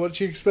exactly what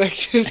you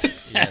expected.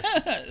 Yes.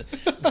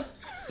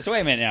 So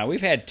wait a minute now.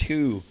 We've had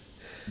 2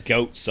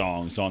 GOAT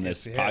songs on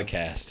this Yes, we have.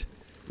 podcast.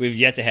 We've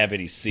yet to have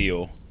any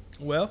Seal.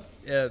 Well,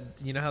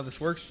 you know how this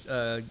works,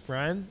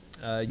 Ryan?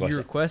 You What's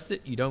that? request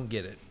it, you don't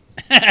get it.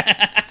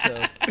 So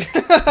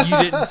you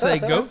didn't say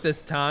goat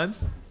this time.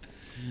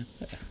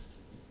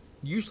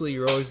 Usually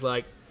you're always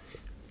like,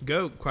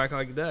 goat, quack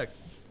like a duck.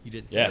 You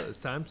didn't say Yeah. that this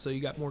time, so you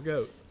got more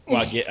goat.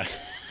 Well, I get.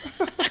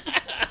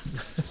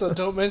 So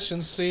don't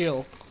mention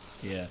Seal.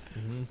 Yeah.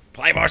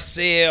 Play more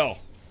Seal.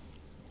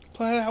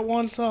 Play that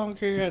one song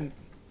again.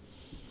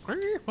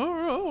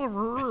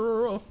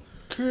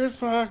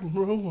 Chris Rock and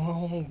roll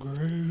on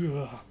groove.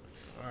 All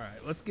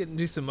right, let's get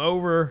into some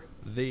over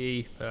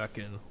the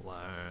fucking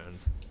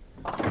lines.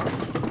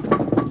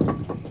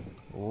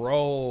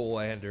 Roll,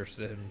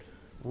 Anderson.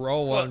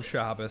 Roll on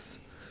Shabbos.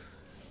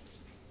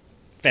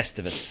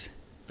 Festivus.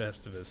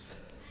 Festivus.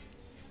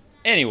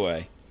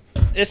 Anyway,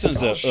 this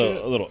one's Oh, shit.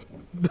 a little.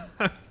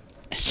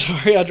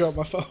 Sorry, I dropped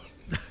my phone.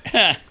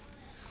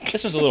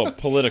 This one's a little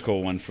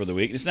political one for the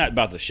week. It's not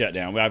about the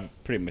shutdown. I've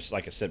pretty much,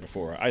 like I said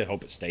before, I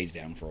hope it stays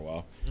down for a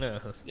while.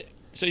 Uh-huh.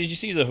 So did you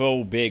see the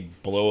whole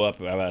big blow up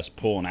of us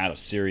pulling out of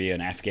Syria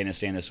and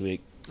Afghanistan this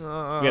week?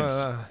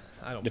 I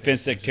don't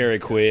Defense Secretary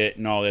quit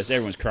and all this.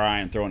 Everyone's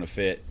crying, throwing a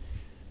fit.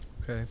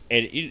 Okay.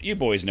 And you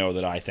boys know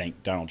that I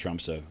think Donald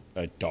Trump's a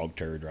dog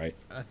turd, right?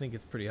 I think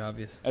it's pretty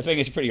obvious. I think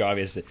it's pretty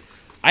obvious.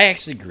 I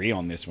actually agree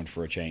on this one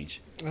for a change.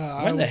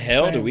 When the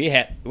hell do we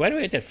have? Why do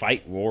we have to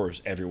fight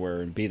wars everywhere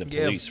and be the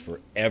Yeah. police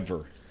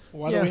forever?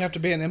 Why do Yeah. we have to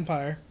be an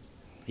empire?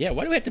 Yeah,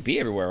 why do we have to be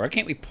everywhere? Why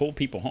can't we pull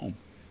people home?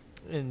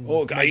 And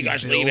Oh God, you maybe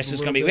guys build leave a us. It's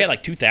little gonna be. bit. We had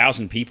like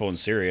 2,000 people in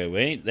Syria.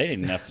 They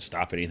didn't enough to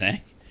stop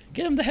anything.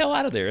 Get them the hell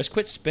out of there. Let's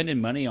quit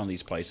spending money on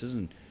these places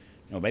and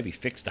maybe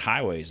fix the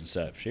highways and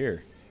stuff.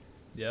 Sure.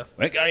 Yeah.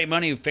 We ain't got any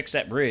money to fix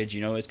that bridge.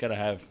 It's got to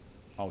have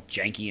all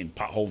janky and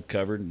pothole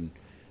covered. And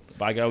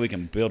by God, we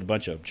can build a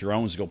bunch of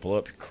drones to go pull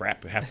up your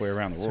crap halfway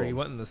around the So are you world.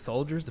 wanting the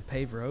soldiers to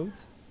pave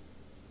roads?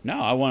 No,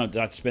 I want to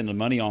not spend the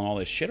money on all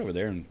this shit over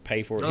there and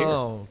pay for it here.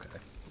 Oh, okay.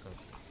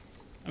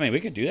 I mean, we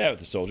could do that with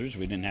the soldiers.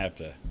 We didn't have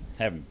to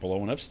have them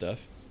blowing up stuff.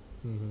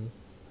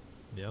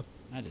 Yeah.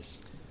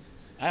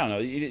 I don't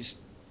know.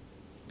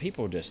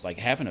 People are just like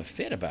having a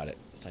fit about it.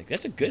 It's like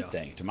that's a good Yeah.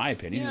 thing, to my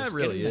opinion. Yeah, Just it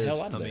really get them is. the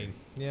hell out of I there. mean,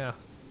 yeah.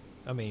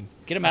 I mean,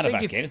 Get them out of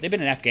think Afghanistan. They've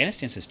been in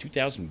Afghanistan since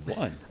 2001.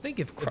 I think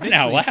if Crying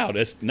out eventually-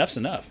 loud, enough's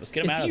enough. Let's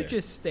get them out if of you there.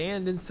 just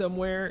stand in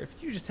somewhere,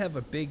 if you just have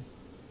a big,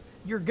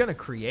 you're gonna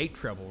create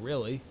trouble.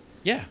 Really.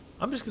 Yeah,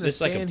 I'm just gonna It's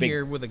like stand a big-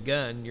 here with a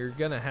gun. You're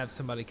gonna have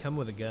somebody come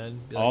with a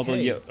gun. Be all like,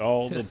 hey,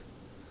 the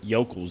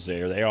yokels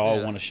there. They all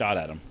Yeah. want a shot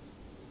at them.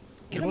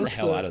 Get them Well, the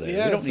hell out of there.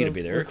 yeah, we don't it's need a to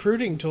be there.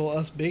 Recruiting tool.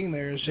 Us being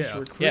there is just Yeah. a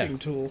recruiting Yeah.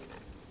 tool.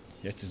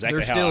 That's exactly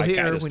they're how still Al here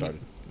Qaeda when started.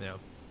 yeah.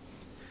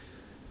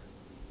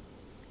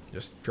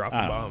 Just drop I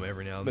a don't bomb know.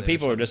 every now and But then.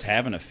 people are just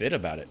having a fit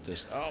about it.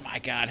 Just, oh my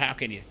God, how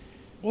can you?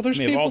 Well, there's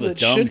I mean, of people all the that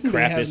dumb shouldn't be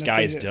crap having this a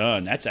guy's fit-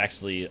 done, that's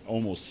actually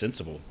almost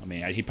sensible. I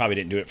mean, he probably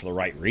didn't do it for the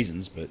right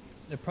reasons, but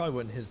It probably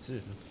wasn't his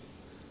decision.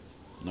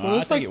 no, Well, I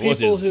there's think like it was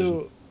people his decision.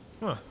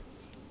 who. Huh.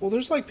 Well,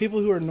 there's like people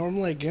who are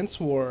normally against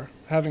war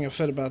having a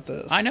fit about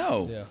this. I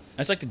know. Yeah.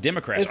 That's like the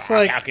Democrats. It's "Oh,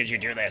 like- how could you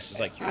do this? It's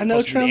like you're I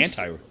know supposed to be the Trump's-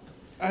 anti.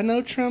 I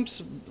know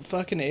Trump's a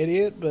fucking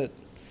idiot, but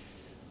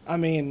I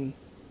mean,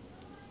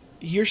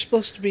 you're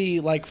supposed to be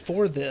like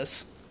for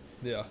this,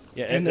 Yeah.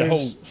 Yeah, and the whole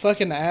there's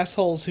fucking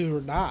assholes who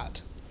are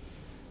not.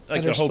 like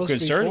that the are whole supposed to be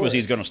concern for was it.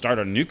 he's going to start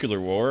a nuclear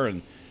war,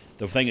 and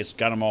the thing that's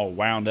got him all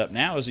wound up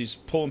now is he's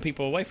pulling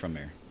people away from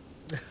there.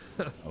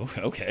 Oh,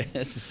 okay,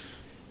 this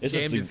is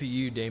Damned the- if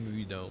you, damned if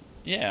you don't.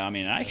 yeah. I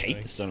mean, I hate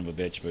Right. the son of a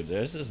bitch, but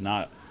this is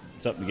not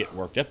something to get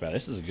worked up about.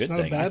 This is a good It's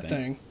not thing. a I bad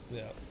think. thing.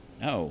 Yeah.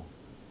 No,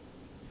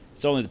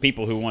 it's only the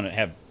people who want to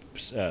have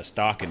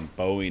stock in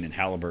Boeing and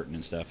Halliburton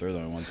and stuff. They're the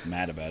only ones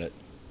mad about it.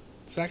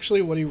 It's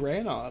actually what he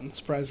ran on.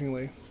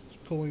 Surprisingly, it's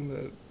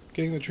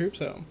getting the troops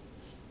home.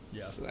 Yeah.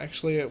 It's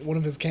actually one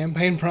of his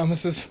campaign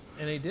promises.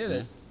 And he did it.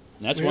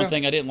 And that's Yeah. one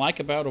thing I didn't like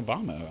about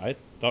Obama. I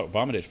thought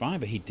Obama did fine,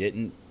 but he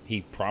didn't.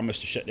 He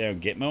promised to shut down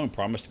Gitmo and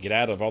promised to get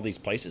out of all these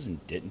places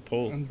and didn't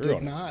pull And through did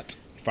on it. not.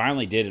 He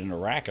finally did it in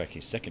Iraq, like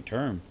his second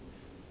term.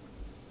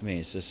 I mean,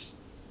 it's just,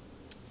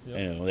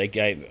 Yep. they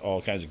gave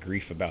all kinds of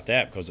grief about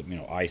that because of,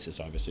 ISIS,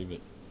 obviously,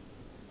 but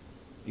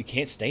you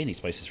can't stay in these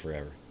places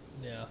forever.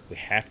 Yeah. We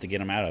have to get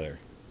them out of there.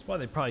 That's why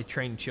they probably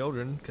train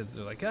children, because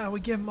they're like, we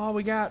give them all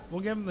we got.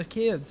 We'll give them the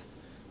kids.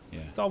 Yeah.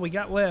 That's all we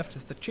got left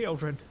is the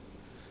children.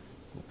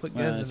 We'll put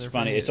guns in It's their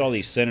funny. face. It's all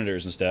these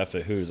senators and stuff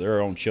who their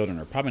own children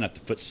are probably not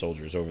the foot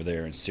soldiers over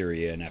there in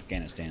Syria and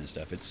Afghanistan and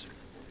stuff. It's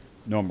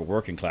normal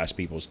working class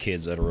people's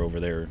kids that are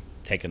over there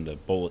taking the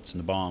bullets and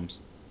the bombs.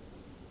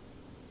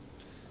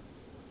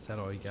 Is that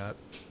all you got?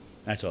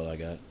 That's all I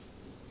got.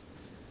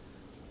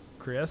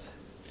 Chris?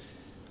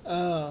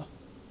 Have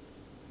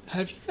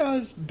you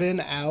guys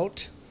been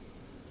out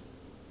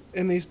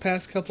in these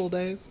past couple of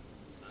days?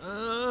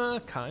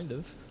 Kind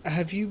of.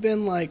 Have you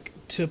been like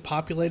to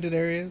populated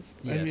areas?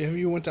 Yes. Have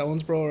you went to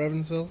Owensboro or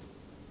Evansville?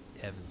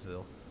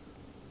 Evansville.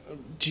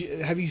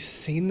 Have you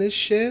seen this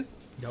shit?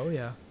 Oh,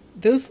 yeah.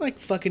 There's like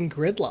fucking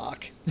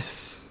gridlock.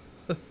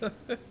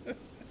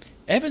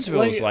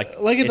 Evansville is like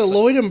at it's the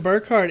Lloyd and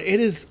Burkhardt, it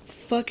is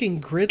fucking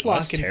gridlock,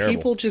 that's and terrible.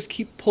 people just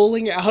keep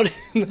pulling out.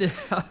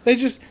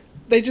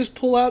 They just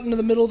pull out into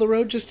the middle of the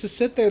road just to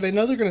sit there. They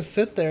know they're going to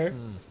sit there.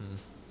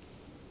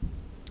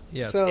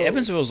 Yeah. So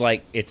Evansville's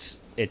like it's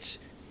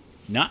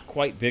not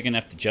quite big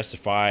enough to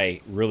justify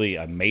really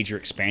a major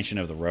expansion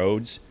of the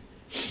roads,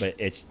 but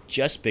it's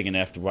just big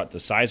enough to what the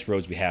size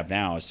roads we have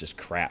now is just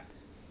crap.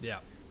 yeah.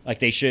 Like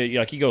they should,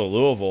 like you go to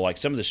Louisville, like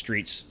some of the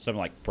streets, something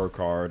like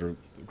Burkhardt or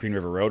Green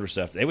River Road or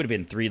stuff, they would have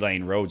been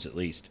 3-lane roads at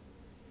least.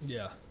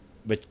 Yeah.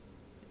 But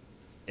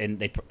and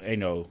they,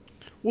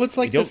 what's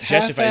like they don't this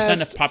justify- it's not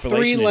enough half-assed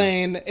population in-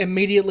 3-lane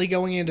immediately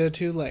going into a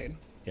 2-lane?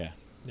 yeah,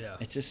 Yeah.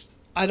 it's just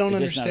I don't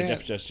it's just not understand.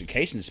 enough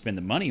justification to spend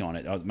the money on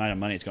it, the amount of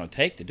money it's going to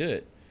take to do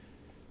it.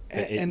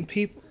 And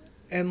people,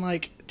 and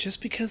like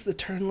just because the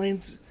turn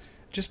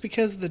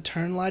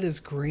light is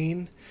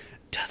green,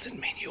 doesn't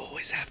mean you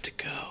always have to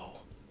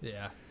go.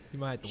 Yeah. You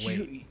might have to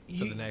wait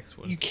for the next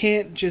one. You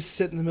can't just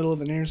sit in the middle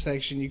of an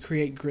intersection. You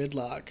create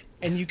gridlock,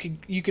 and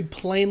you could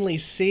plainly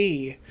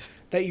see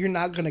that you're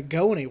not going to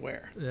go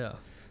anywhere. Yeah.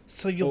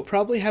 So you'll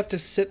probably have to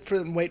sit for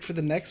and wait for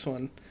the next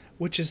one,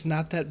 which is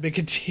not that big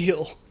a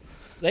deal.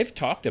 They've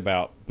talked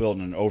about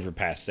building an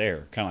overpass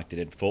there, kind of like they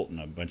did Fulton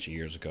a bunch of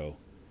years ago.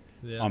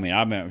 Yeah. I mean,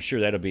 I'm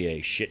sure that'll be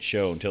a shit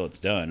show until it's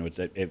done, which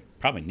it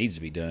probably needs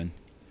to be done.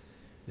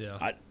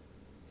 yeah.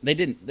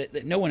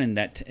 No one in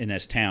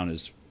this town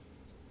is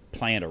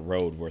planned a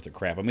road worth of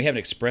crap. I mean, we have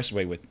an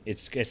expressway with it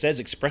says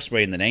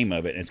expressway in the name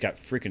of it, and it's got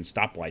freaking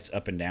stoplights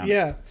up and down.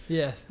 Yeah,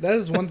 Yes. that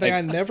is one thing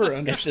I never It's the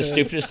understood.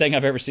 stupidest thing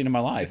I've ever seen in my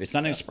life. It's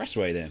not an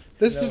expressway then.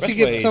 This is to Expressway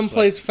get is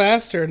someplace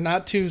faster,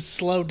 not to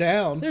slow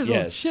down. There's a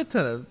Yes. shit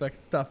ton of like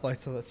stuff like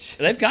that. Shit.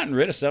 They've gotten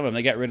rid of some of them.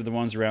 They got rid of the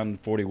ones around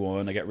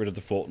 41. They got rid of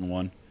the Fulton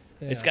one.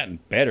 It's Yeah. gotten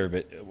better,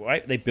 but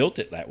they built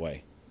it that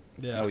way.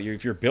 Yeah.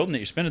 If you're building it,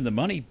 you're spending the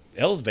money,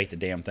 elevate the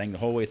damn thing the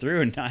whole way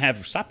through and not have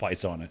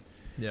stoplights on it.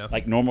 Yeah.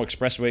 Like normal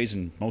expressways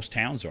in most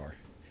towns are.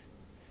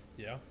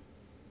 yeah.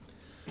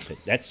 But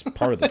that's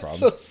part of the problem.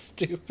 So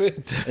stupid.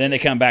 And then they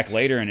come back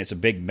later and it's a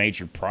big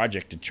major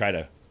project to try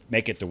to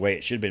make it the way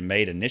it should have been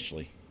made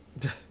initially.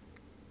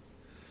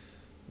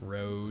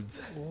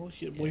 Roads. Well,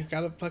 we've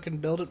got to fucking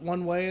build it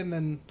one way and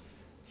then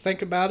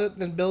think about it,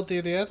 then build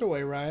it the other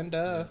way, Ryan.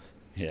 Duh.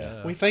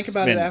 Yeah. We think It's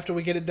about it been- after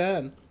we get it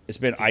done. It's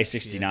been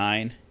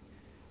I-69.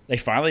 They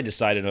finally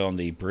decided on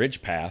the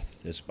bridge path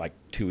this like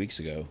 2 weeks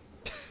ago.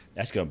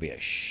 That's going to be a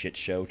shit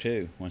show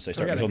too once they I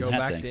start gotta building go that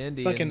back thing. to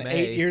Indy Fucking in 8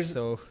 May, years-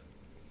 So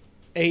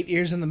 8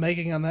 years in the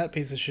making on that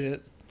piece of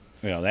shit.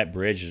 That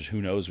bridge is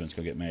who knows when it's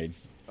going to get made.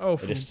 from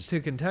to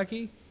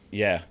Kentucky?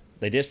 Yeah,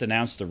 they just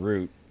announced the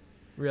route.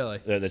 Really?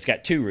 It's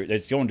got two routes.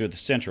 It's going to the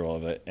central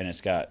of it, and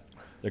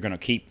they're going to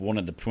keep one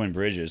of the twin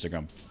bridges. They're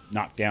going to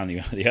knock down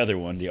the other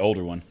one, the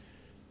older one,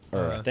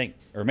 or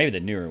or maybe the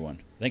newer one.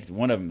 I think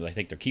one of them. I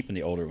think they're keeping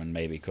the older one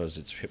maybe because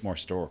it's more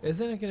historical.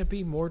 Isn't it going to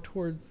be more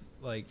towards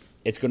like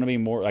It's going to be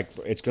more like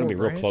it's going to be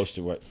Fort real Branch?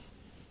 close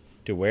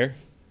to where?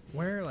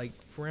 where like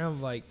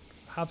around like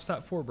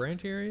Hopstop Fort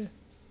Branch area?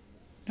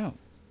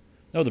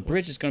 No, the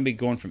bridge is going to be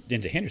going from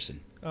into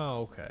Henderson.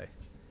 Oh, okay.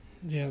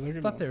 Yeah, they're I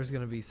gonna. thought there was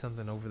going to be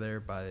something over there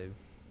by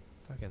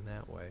fucking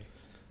that way.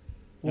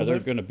 No, they're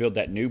going to build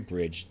that new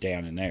bridge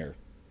down in there.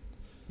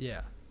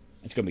 Yeah.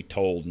 It's going to be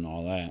tolled and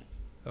all that.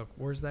 Oh,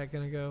 where's that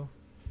going to go?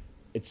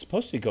 It's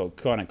supposed to go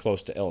kind of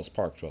close to Ellis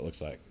Park, is what it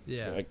looks like.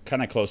 Yeah. Like,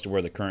 kind of close to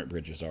where the current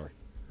bridges are.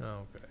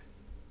 Oh, okay.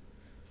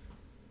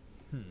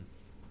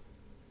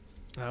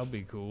 That'll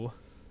be cool.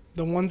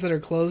 The ones that are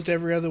closed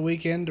every other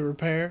weekend to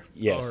repair.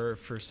 Yes. Or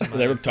for some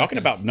They were talking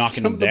about knocking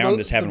Some them of the down, mo-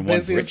 just having the one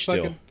busiest bridge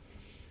still. fucking-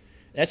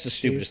 That's the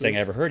stupidest thing I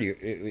Jesus. ever heard.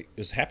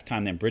 Because half the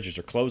time them bridges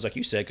are closed, like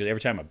you said, because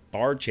every time a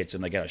barge hits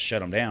them, they got to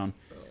shut them down.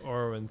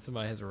 or when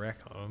somebody has a wreck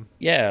on them.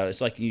 Yeah,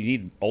 it's like you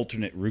need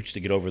alternate routes to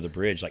get over the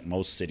bridge, like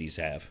most cities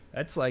have.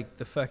 That's like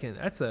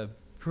that's a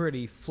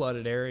pretty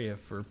flooded area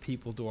for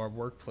people to our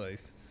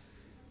workplace.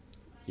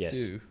 Yes.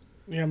 Too.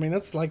 Yeah, I mean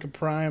that's like a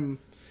prime.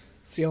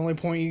 It's the only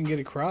point you can get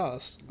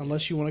across,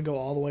 unless you want to go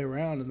all the way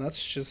around, and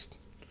that's just.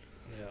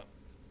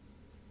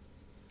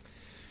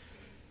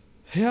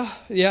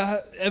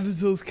 Yeah.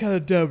 Evansville's kind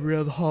of dumb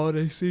around the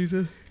holiday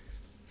season.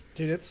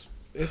 Dude, it's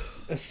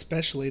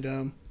especially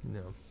dumb.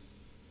 No.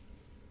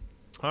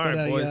 All But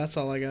right, boys. yeah, that's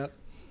all I got.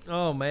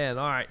 Oh man!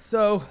 All right,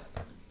 so,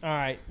 all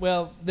right.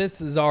 Well,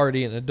 this is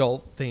already an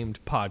adult-themed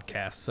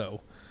podcast,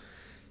 so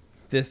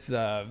this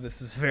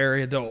is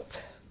very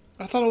adult.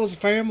 I thought it was a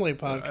family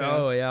podcast.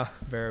 Oh yeah,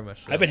 very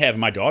much so. I've been having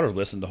my daughter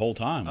listen the whole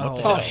time. What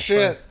the Oh, hell?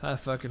 shit. I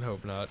fucking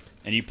hope not.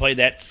 And you played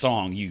that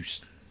song, you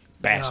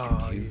bastard.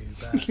 Oh, you. you You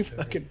bastard.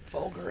 fucking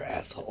vulgar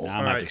asshole. Now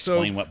I'm going to have to Alright, so-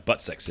 explain what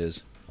butt sex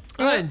is.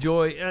 I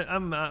enjoy.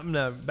 I'm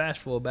not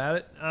bashful about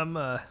it.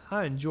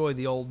 I enjoy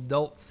the old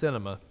adult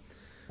cinema,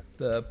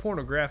 the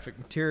pornographic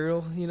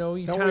material. You know,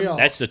 you Don't time we all?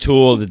 That's the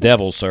tool of the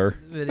devil, sir.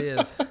 it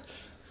is.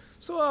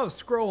 So I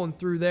was scrolling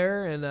through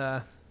there, and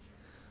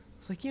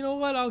it's like, you know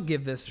what? I'll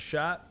give this a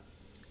shot.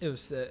 It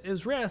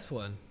was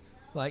wrestling,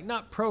 like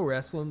not pro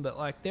wrestling, but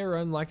like they were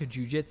in like a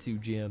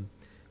jujitsu gym.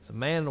 It's a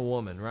man and a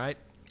woman, right?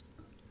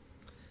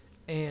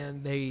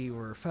 And they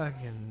were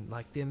fucking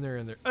like in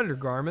their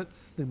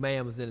undergarments. The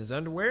man was in his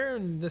underwear,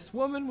 and this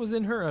woman was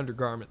in her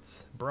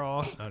undergarments,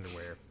 bra,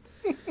 underwear.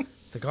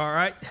 It's like, all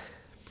right,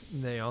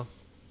 you know.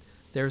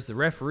 There's the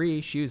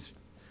referee. She was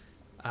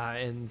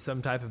in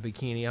some type of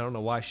bikini. I don't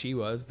know why she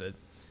was, but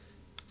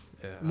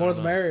I More don't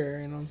the know.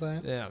 merrier, you know what I'm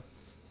saying? Yeah,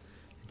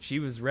 she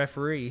was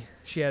referee.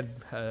 She had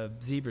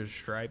zebra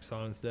stripes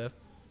on and stuff.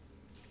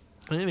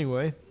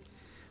 Anyway,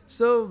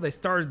 so they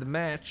started the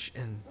match,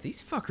 and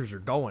these fuckers are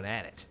going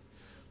at it.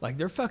 Like,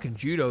 they're fucking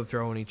judo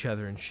throwing each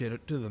other and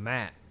shit to the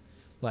mat.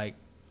 Like,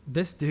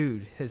 this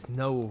dude has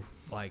no,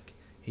 like,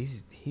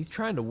 he's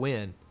trying to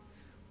win.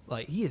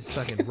 Like, he is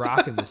fucking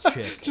rocking this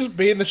chick. Just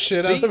beating the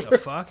shit out Beating of the her.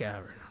 fuck out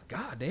of her.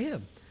 God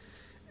damn.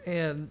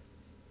 And,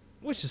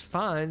 which is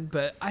fine,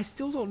 but I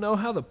still don't know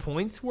how the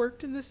points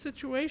worked in this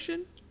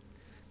situation.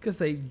 Because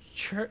they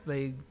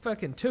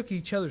fucking took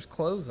each other's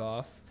clothes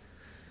off.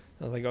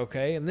 I was like,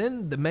 okay. And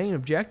then the main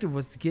objective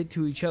was to get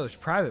to each other's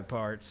private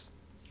parts.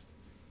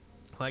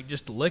 Like,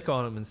 just to lick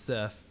on them and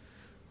stuff.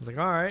 I was like,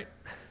 all right.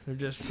 They're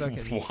just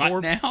fucking...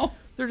 What now?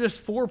 They're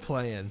just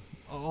foreplaying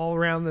all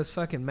around this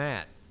fucking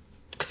mat.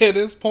 It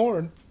is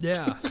porn.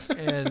 Yeah.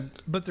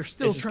 But they're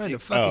still This is- trying to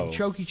fucking oh.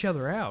 choke each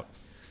other out.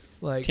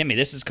 Like, Timmy,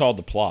 this is called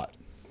the plot.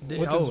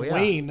 With his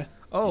ween.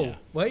 Oh, Yeah.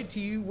 wait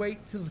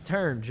till the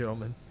turn,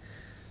 gentlemen.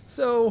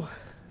 So,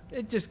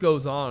 it just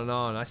goes on and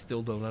on. I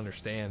still don't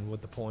understand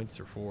what the points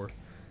are for.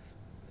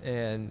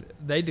 And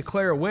they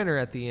declare a winner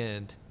at the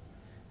end.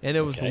 And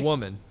it was Okay. the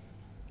woman.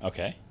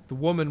 Okay. The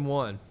woman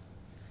won.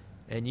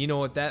 And you know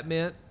what that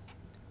meant?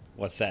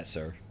 What's that,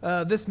 sir?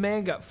 This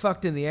man got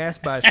fucked in the ass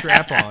by a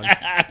strap-on.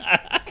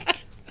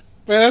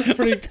 Man, that's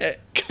pretty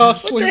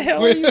costly. What the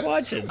hell are you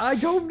watching? I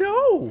don't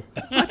know.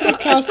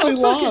 Costly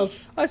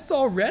loss. I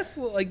saw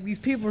wrestle, like these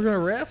people are gonna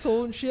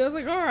wrestle and shit. I was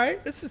like, all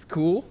right, this is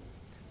cool.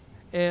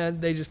 And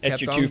they just That's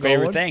kept your on two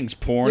favorite going. things,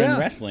 porn and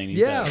wrestling. you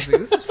Yeah, I thought. was like,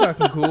 this is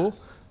fucking cool.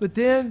 But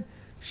then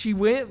she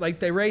went, like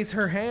they raised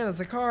her hand. I was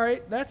like, all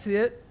right, that's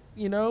it,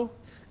 you know.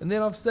 And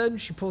then all of a sudden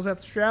she pulls out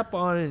the strap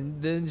on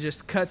and then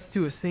just cuts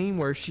to a scene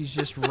where she's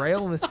just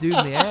railing this dude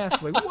in the ass.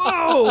 I'm like,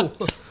 whoa,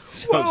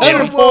 So, whoa,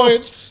 Timmy, 100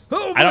 points.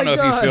 Oh I don't my know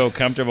God. if you feel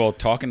comfortable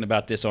talking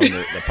about this on the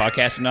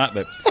podcast or not,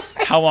 but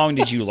how long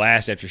did you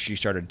last after she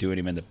started doing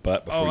him in the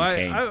butt before Oh, you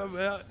came?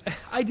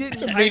 I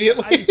didn't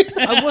Immediately.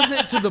 I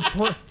wasn't to the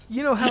point.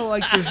 You know how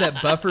like there's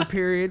that buffer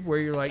period where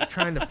you're like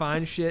trying to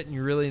find shit and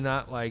you're really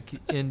not like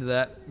into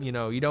that. You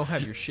know, you don't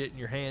have your shit in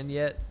your hand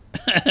yet.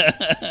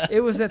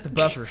 It was at the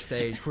buffer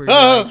stage where you're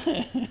like,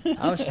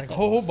 I was just like,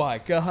 oh my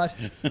God,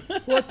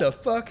 what the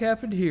fuck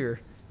happened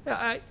here?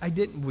 I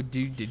didn't.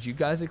 Did you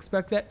guys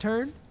expect that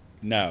turn?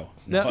 No.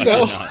 No, I did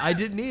not. I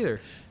didn't either.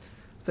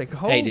 It's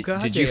like, oh Hey,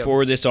 God. did you damn.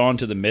 forward this on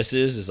to the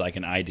missus as like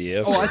an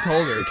idea? Oh, for I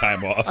told her. your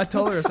time off. I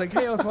told her, it's like,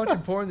 hey, I was watching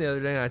porn the other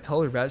day, and I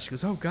told her about it. She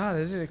goes, oh, God, I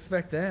didn't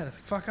expect that. I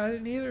said, fuck, I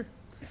didn't either.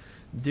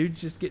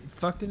 Dude's just getting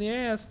fucked in the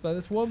ass by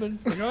this woman.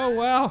 Like, oh,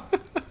 wow.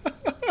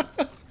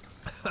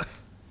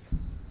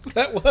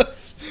 That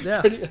was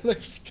Yeah. pretty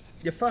unexpected.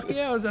 Yeah, fuck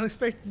yeah, it was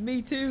unexpected to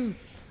me, too.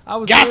 I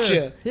was Gotcha.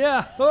 there.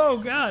 Yeah. Oh,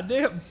 God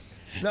damn.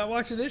 Not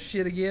watching this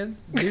shit again.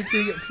 Dude's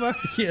going to get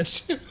fucked again.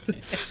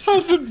 I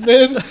was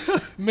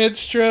in mid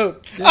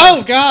stroke.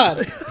 Oh God,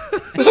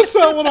 that's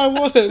not what I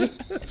wanted.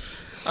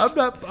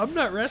 I'm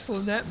not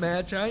wrestling that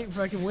match. I ain't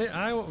fucking win.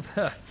 I won't.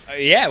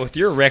 Yeah, with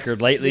your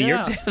record lately,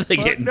 Yeah. you're definitely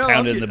Fuck getting no,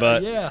 pounded I'm in the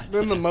butt. Yeah.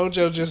 Then the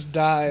mojo just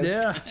dies.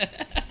 Yeah.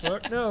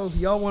 Fuck no.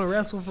 Y'all want to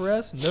wrestle for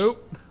us?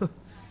 Nope.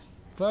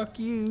 Fuck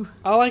you.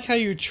 I like how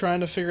you're trying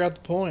to figure out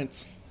the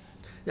points.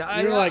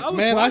 Yeah, You're like, was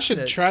man, I watching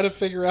should it. try to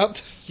figure out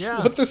this,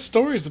 Yeah. what this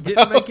story's about.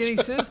 Didn't make any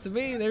sense to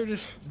me. They were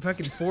just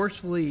fucking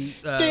forcefully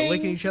Ding.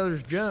 licking each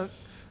other's junk.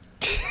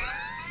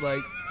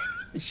 Like,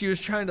 she was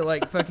trying to,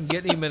 like, fucking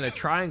get him in a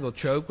triangle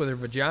choke with her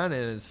vagina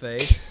in his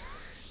face.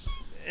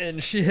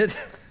 And shit.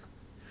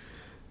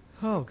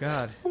 Oh,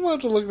 God. I'm gonna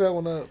have to look that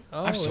one up.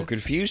 Oh, I'm so it's-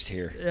 confused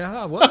here. Yeah,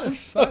 I I'm was.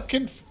 so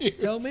confused.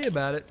 Tell me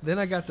about it. Then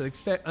I got the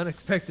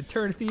unexpected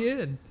turn at the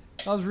end.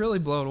 I was really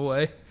blown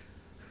away.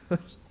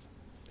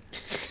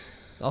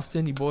 I'll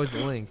send you boys a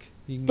link.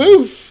 You can,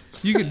 Boof!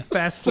 You can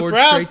fast forward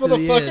Surprise, straight to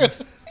the end.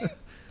 motherfucker!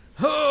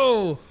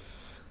 Oh!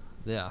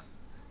 Yeah.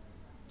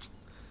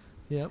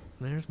 Yep,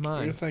 there's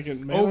mine. You're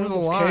thinking, man, Over I the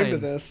almost line came to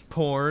this.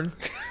 porn.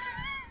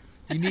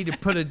 You need to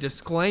put a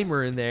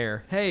disclaimer in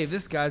there. Hey,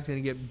 this guy's gonna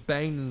get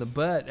banged in the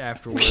butt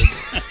afterwards.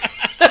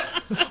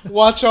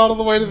 Watch all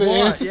the way to the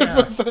What? end.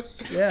 Yeah.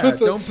 Yeah, put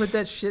the- don't put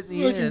that shit in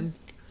the fucking end.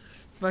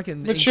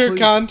 Fucking Mature include-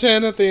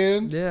 content at the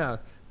end. Yeah.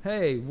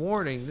 Hey,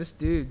 warning, this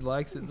dude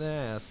likes it in the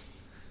ass.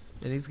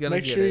 And he's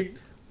gonna get it.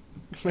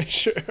 Make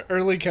sure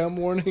early come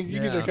warning. You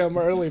need to Yeah. come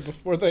early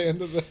before the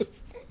end of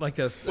this. Like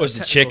a Was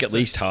the chick at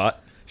least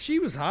hot? She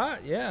was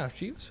hot, yeah.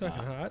 She was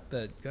fucking hot.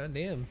 That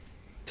goddamn.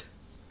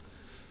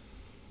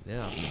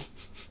 Yeah.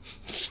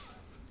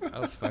 I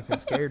was fucking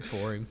scared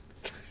for him.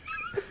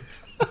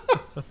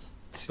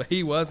 But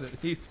he wasn't.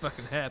 He's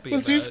fucking happy.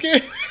 Was about he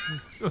scared?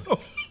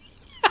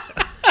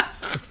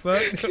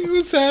 Fuck. He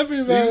was happy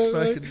He about was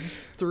it. fucking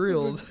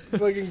thrilled.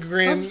 Fucking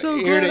grin I'm so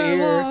ear glad to I ear.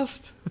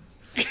 lost.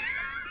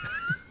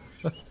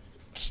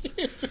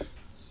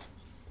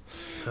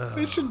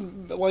 They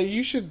should, well,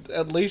 you should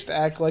at least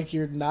act like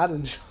you're not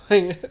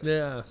enjoying it.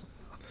 Yeah.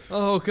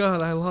 Oh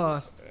god, I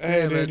lost. Hey,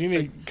 Damn dude, it. you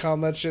need to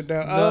calm that shit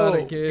down. Not Oh,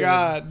 again.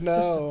 God,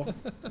 no.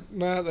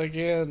 Not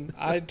again.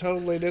 I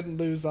totally didn't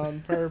lose on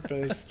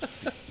purpose.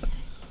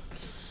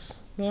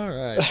 All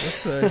right,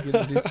 let's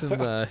get into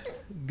some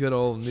good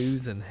old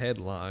news and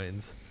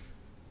headlines.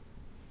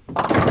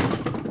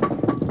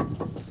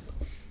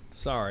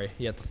 Sorry,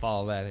 you have to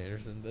follow that,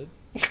 Anderson.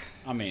 But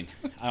I mean,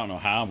 I don't know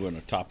how I'm going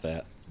to top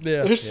that.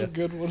 yeah, There's some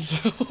good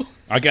ones, though.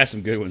 I got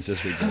some good ones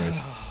this week, boys.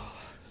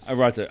 I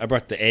brought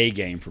the A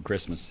game for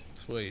Christmas.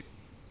 sweet.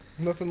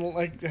 Nothing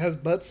like has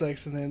butt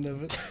sex in the end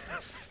of it.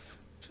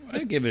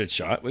 I'll give it a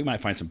shot. We might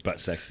find some butt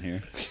sex in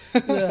here.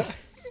 Yeah.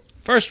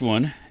 First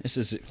one, this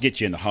is get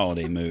you in the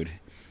holiday mood.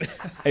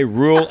 A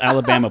rural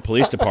Alabama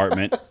police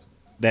department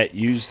that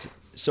used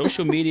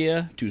social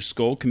media to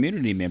scold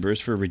community members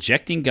for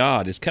rejecting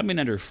God is coming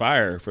under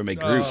fire from a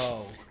group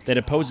that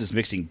opposes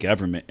mixing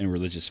government and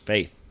religious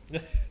faith.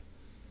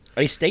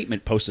 A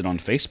statement posted on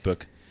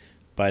Facebook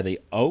by the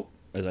I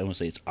want to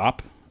say it's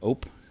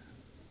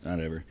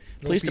whatever,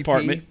 police OPP.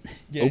 department,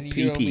 Yeah,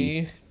 you know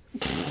me.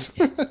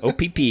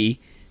 OPP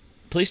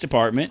police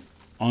department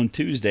on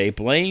Tuesday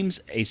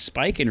blames a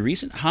spike in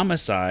recent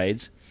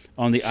homicides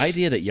on the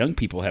idea that young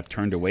people have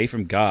turned away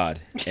from God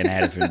and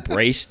have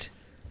embraced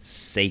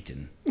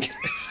Satan.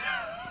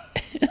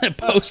 The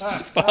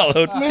posts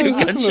followed Man, two is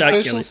this an gunshot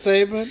official killings.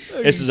 statement?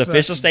 This is you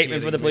official fucking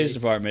statement for the kidding police me?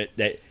 department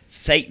that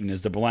Satan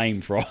is to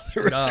blame for all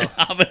the recent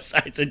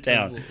homicides in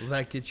town. Will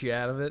that get you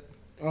out of it?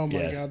 Oh, my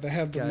Yes. God. They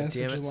have the God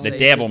message damn it, along. The Satan.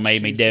 devil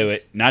made me do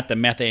Jesus. it, not the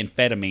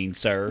methamphetamine,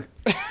 sir.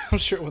 I'm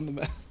sure it wasn't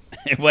the meth.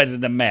 It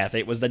wasn't the meth,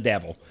 it was the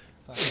devil.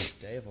 Fucking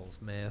devil's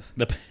math.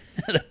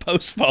 The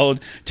post followed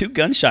two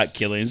gunshot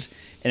killings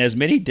in as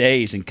many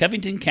days in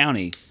Covington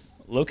County,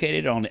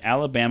 located on the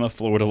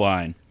Alabama-Florida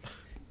line.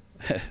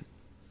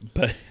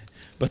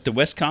 but the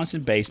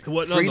Wisconsin-based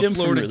Wasn't on the Freedom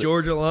from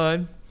Florida-Georgia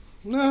line?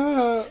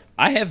 No.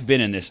 I have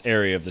been in this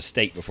area of the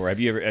state before. Have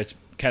you ever? It's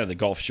kind of the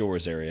Gulf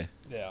Shores area.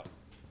 Yeah.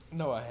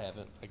 No, I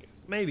haven't. I guess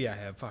maybe I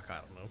have. Fuck, I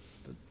don't know.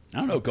 But I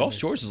don't know. Gulf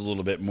Shores is a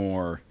little bit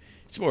more.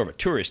 It's more of a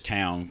tourist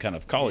town, kind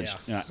of college,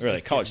 Yeah. not really a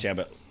It's college town,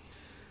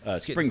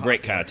 but spring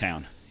break kind of popular.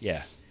 town.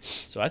 Yeah.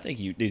 So I think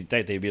you'd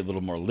think they'd be a little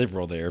more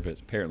liberal there, but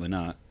apparently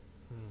not.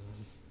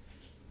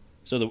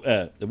 So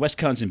the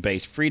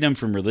Wisconsin-based Freedom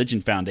from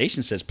Religion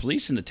Foundation says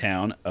police in the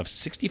town of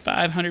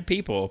 6,500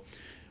 people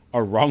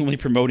are wrongly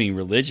promoting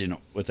religion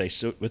with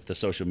the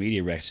social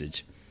media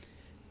message.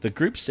 The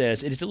group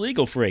says it is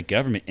illegal for a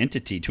government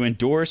entity to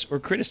endorse or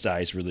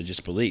criticize religious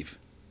belief.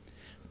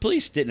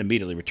 Police didn't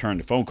immediately return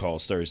to phone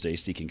calls Thursday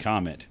seeking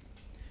comment.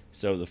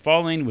 So the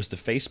following was the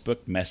Facebook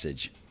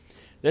message.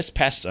 This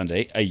past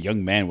Sunday, a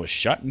young man was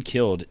shot and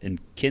killed in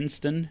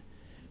Kinston.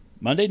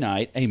 Monday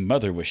night, a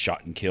mother was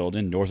shot and killed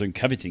in northern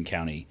Covington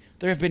County.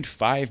 There have been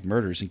 5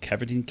 murders in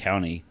Covington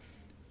County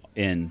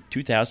in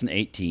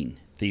 2018.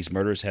 These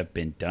murders have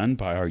been done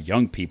by our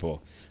young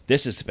people.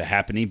 This is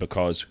happening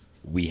because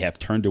we have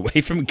turned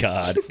away from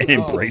God and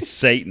embraced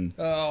Satan.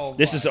 oh,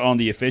 This is on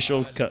the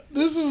official.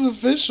 This is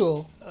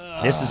official.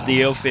 This is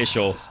the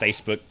official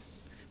Facebook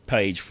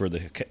page for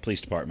the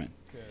police department.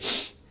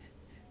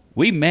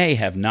 We may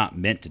have not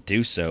meant to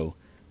do so,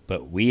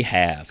 but we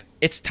have.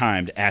 It's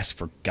time to ask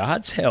for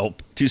God's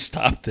help to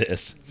stop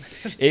this.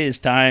 It is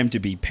time to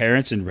be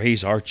parents and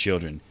raise our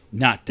children,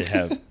 not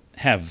to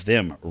have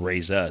them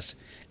raise us.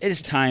 It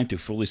is time to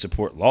fully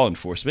support law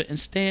enforcement and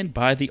stand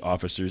by the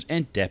officers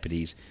and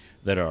deputies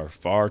that are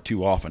far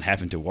too often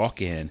having to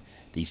walk in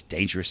these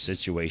dangerous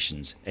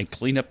situations and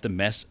clean up the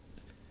mess.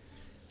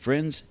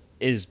 Friends,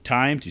 it is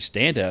time to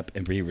stand up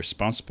and be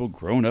responsible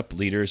grown-up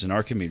leaders in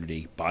our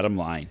community. Bottom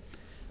line,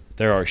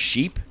 there are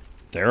sheep,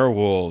 there are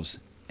wolves,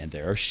 and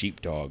there are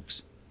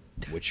sheepdogs.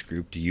 Which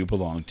group do you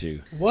belong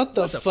to? What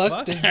the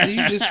fuck did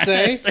you just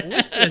say?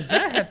 what does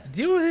that have to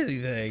do with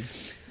anything?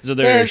 So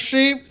There are there's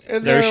sheep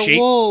and there are there are sheep,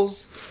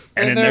 wolves.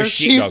 and then there there's are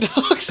sheepdogs.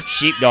 sheepdogs.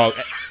 Sheepdog.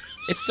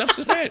 It's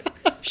self-sufficient.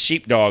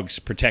 Sheepdogs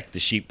protect the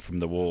sheep from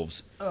the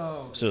wolves.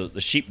 Oh. So the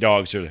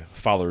sheepdogs are the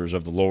followers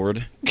of the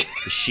Lord.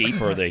 The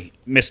sheep are the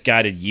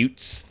misguided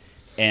Utes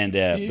And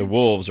the Utes.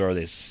 wolves are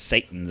this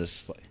Satan,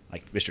 this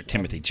like Mr.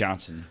 Timothy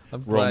Johnson.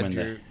 I'm roaming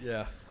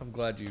glad I'm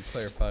glad you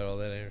clarified all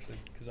that, Anderson,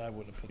 because I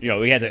wouldn't have put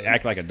we had to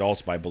act like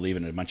adults by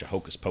believing in a bunch of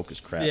hocus pocus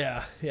crap.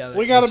 Yeah.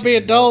 We got to be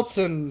adults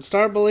and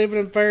start believing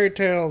in fairy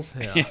tales.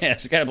 Yeah.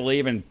 Yes, you got to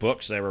believe in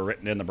books that were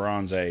written in the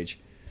Bronze Age.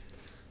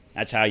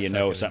 That's how you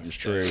know Fucking something's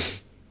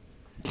stuff.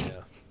 true.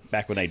 Yeah.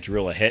 Back when they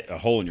drill a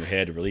hole in your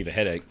head to relieve a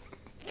headache.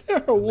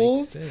 There are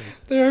wolves. sense.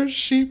 There are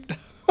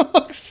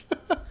sheepdogs.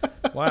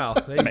 Wow.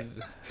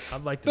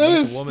 I'd like to That meet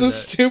is the the woman that...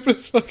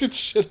 stupidest fucking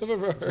shit I've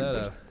ever Is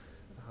that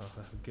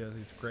heard. a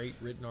great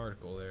written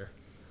article there?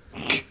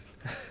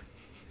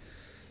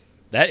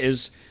 That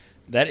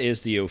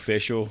is the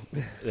official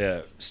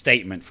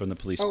statement from the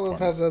police I love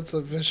department. how that's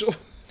official.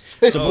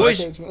 So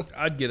boys,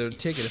 I'd get a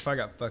ticket if I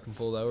got fucking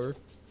pulled over.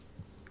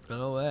 I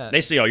know that.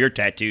 they see all your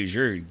tattoos.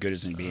 You're as good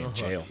as in being in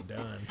jail.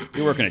 Done.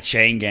 You're working a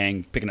chain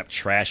gang, picking up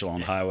trash along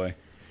the highway.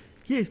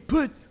 Yeah,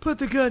 put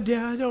the gun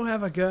down. I don't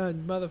have a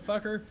gun,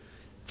 motherfucker.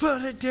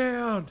 Put it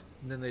down.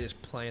 And then they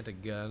just plant a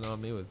gun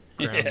on me with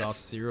ground Yes. off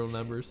serial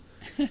numbers.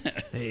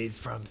 He's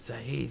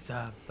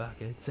a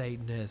fucking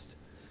Satanist.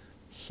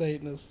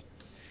 Satanist.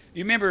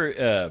 You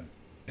remember?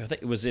 I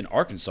think it was in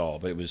Arkansas,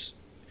 but it was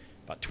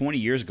about 20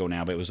 years ago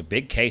now. But it was a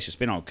big case. It's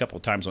been on a couple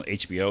of times on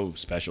HBO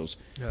specials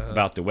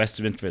about the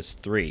West Memphis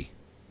 3,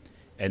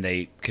 and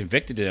they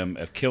convicted him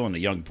of killing a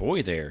young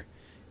boy there,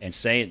 and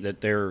saying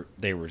that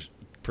they were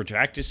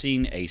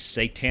practicing a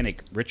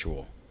satanic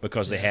ritual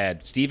because they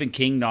had Stephen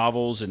King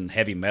novels and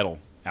heavy metal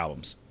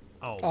albums.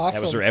 Oh, Awesome.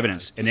 That was their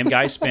evidence. And them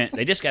guys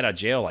they just got out of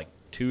jail like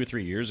 2 or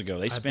 3 years ago.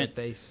 They I spent bet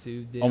they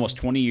sued them. almost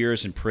 20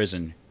 years in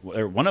prison.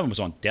 One of them was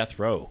on death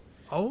row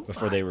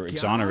before they were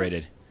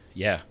exonerated.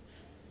 Yeah.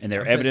 And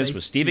their I bet evidence they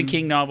was Stephen sued-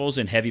 King novels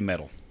and heavy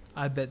metal.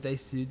 I bet they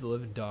sued the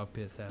living dog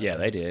piss out. Yeah, of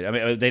they did. I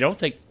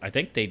mean, I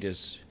think they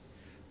just,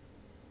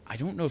 I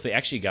don't know if they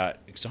actually got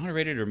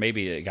exonerated or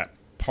maybe they got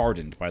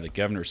pardoned by the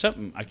governor or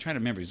something. I'm trying to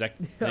remember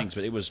exact things,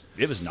 but it was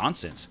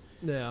nonsense.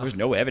 Yeah. There was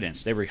no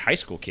evidence. They were high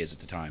school kids at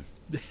the time.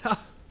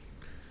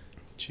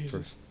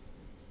 Jesus.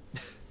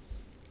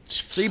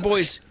 So you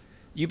boys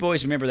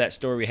remember that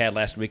story we had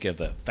last week of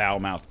the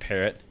foul-mouthed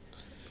parrot?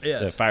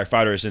 Yes. The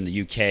firefighters in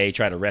the UK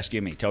tried to rescue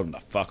him and he told him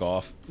to fuck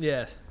off.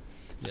 Yes.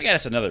 I got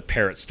us another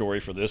parrot story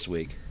for this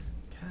week.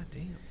 God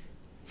damn.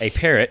 A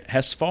parrot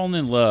has fallen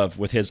in love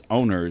with his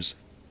owner's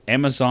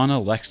Amazon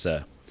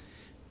Alexa,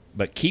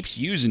 but keeps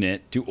using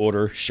it to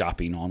order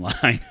shopping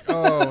online.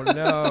 Oh,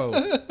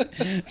 no.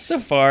 So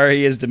far,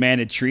 he has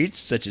demanded treats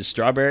such as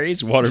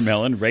strawberries,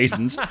 watermelon,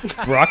 raisins,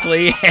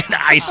 broccoli, and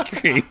ice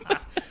cream.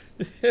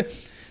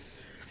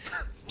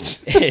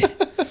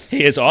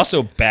 He has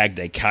also bagged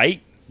a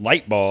kite,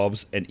 light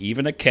bulbs, and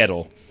even a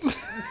kettle.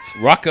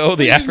 Rocco,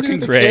 the African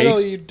the gray,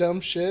 kettle, you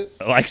dumb shit.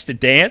 likes to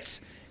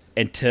dance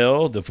and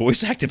tell the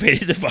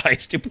voice-activated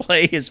device to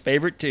play his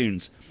favorite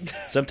tunes.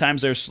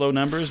 Sometimes there's slow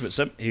numbers,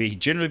 but he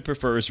generally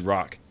prefers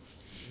rock.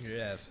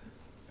 Yes.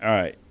 All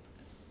right.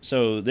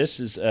 So this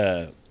is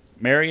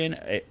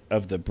Marion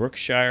of the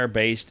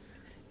Brookshire-based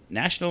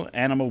National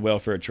Animal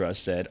Welfare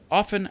Trust said,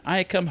 "Often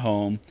I come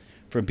home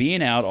from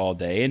being out all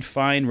day and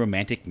find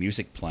romantic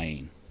music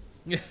playing.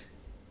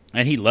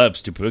 And he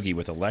loves to boogie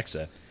with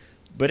Alexa,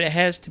 but it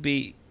has to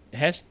be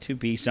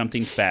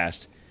something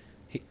fast.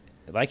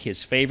 Like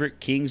his favorite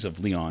Kings of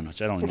Leon,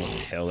 which I don't even know what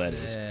the hell that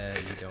is. Yeah,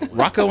 you don't want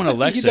Rocco and You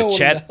Alexa don't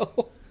chat. wanna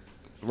know.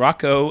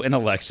 Rocco and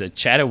Alexa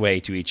chat away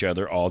to each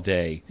other all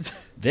day.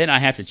 Then I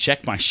have to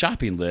check my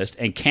shopping list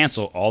and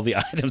cancel all the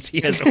items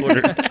he has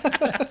ordered.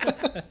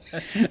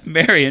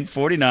 Marion,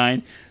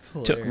 49,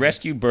 took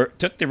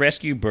the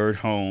rescue bird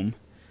home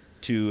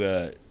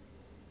to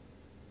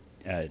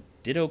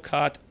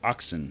Didcot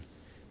Oxen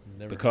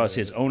Never because heard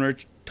his of owner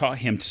taught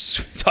him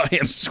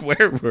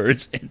swear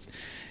words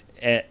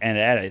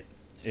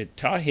it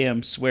taught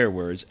him swear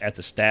words at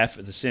the staff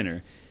at the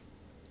center.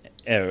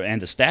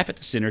 And the staff at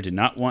the center did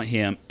not want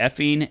him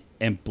effing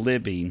and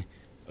blibbing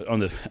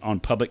on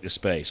public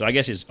display. So I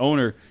guess his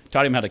owner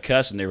taught him how to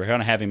cuss, and they were going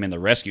to have him in the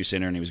rescue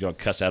center, and he was going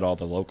to cuss out all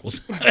the locals.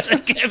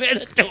 Get him in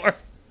the door.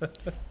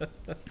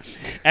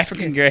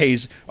 African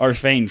greys are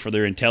famed for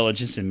their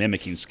intelligence and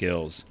mimicking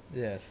skills.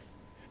 Yes.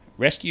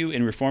 Rescue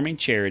and reforming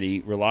charity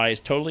relies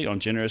totally on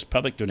generous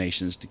public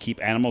donations to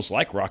keep animals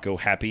like Rocco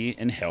happy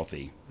and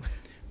healthy.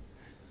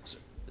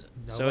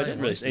 So it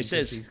didn't really. It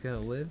says he's gonna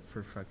live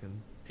for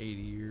fucking 80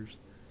 years.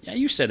 Yeah,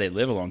 you said they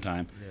live a long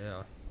time.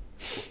 Yeah.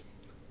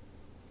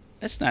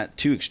 That's not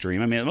too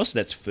extreme. I mean, most of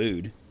that's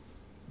food.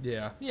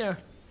 Yeah. Yeah.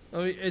 I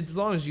mean, as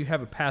long as you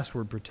have a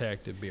password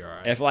protect, it'd be all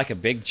right. If like a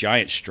big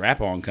giant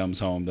strap-on comes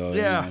home, though,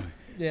 Yeah. you know,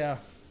 Yeah.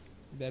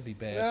 That'd be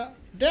bad.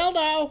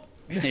 Dildo.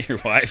 your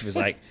wife is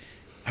like,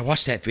 "I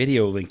watched that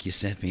video link you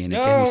sent me, and it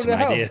gave No, me some no.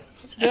 idea."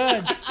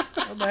 Done.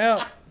 I'm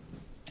out.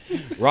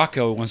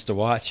 Rocco wants to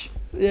watch.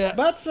 Yeah.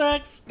 Butt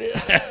sex.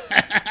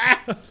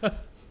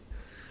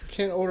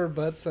 Can't order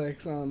butt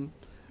sex on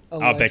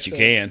Alexa. I'll bet you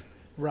can.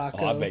 Rocco.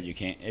 Oh, I bet you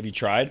can. Have you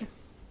tried?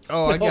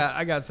 Oh,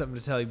 I got something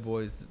to tell you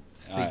boys.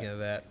 Speaking All right. of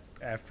that,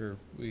 after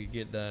we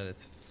get done,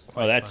 it's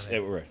quite Oh, that's funny.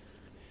 it.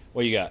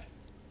 What you got?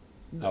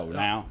 Oh,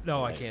 now?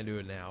 No, I can't do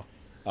it now.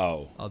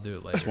 Oh, I'll do it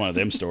it's later. one of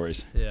them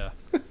stories. Yeah.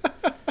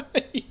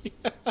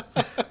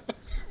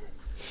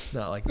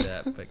 Not like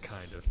that, but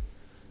kind of.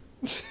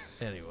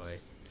 Anyway.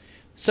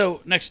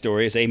 So, next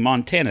story is a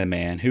Montana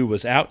man who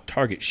was out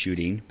target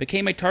shooting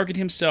became a target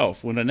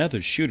himself when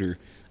another shooter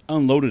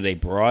unloaded a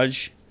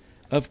barrage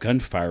of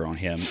gunfire on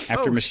him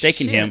after Oh,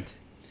 mistaking him. shit.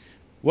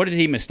 What did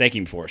he mistake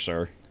him for,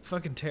 sir?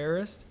 Fucking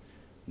terrorist?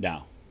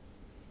 No.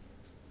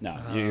 No,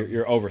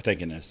 you're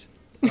overthinking this.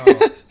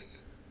 Oh.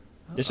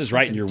 This is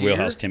right in fucking your deer?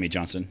 wheelhouse, Timmy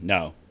Johnson.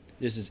 No.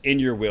 This is in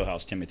your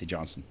wheelhouse, Timothy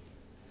Johnson.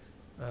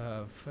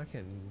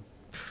 Fucking.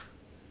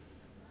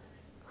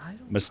 I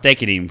don't.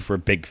 Mistaking him for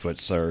Bigfoot,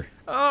 sir.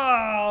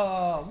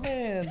 Oh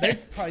man,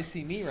 they'd probably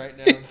see me right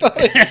now.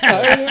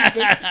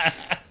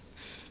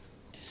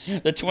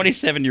 The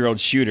 27-year-old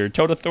shooter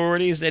told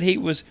authorities that he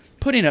was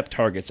putting up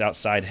targets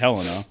outside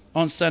Helena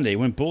on Sunday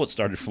when bullets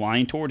started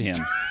flying toward him.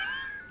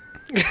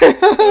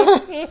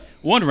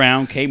 One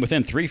round came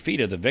within 3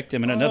 feet of the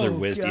victim and another Oh,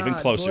 whizzed even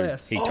God closer,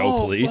 bless. he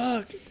told police.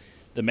 Fuck.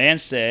 The man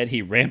said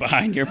he ran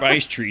behind nearby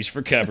trees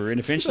for cover and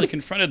eventually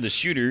confronted the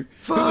shooter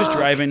who was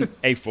driving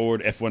a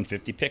Ford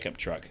F-150 pickup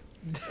truck.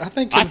 I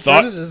think I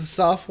thought- confronted is a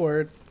soft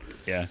word.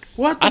 Yeah.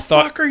 What the I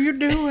thought- fuck are you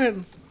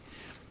doing?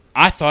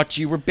 I thought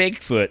you were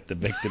Bigfoot, the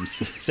victim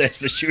says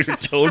the shooter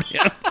told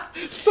him.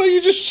 So you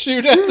just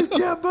shoot at him?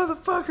 Yeah,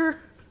 motherfucker.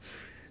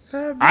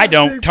 I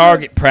don't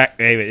target practice.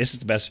 This is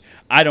the best.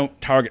 I don't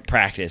target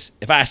practice.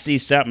 If I see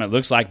something that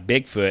looks like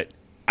Bigfoot,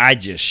 I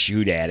just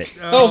shoot at it.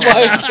 Oh my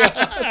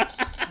god.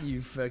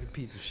 You fucking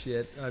piece of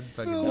shit. I'd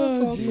fucking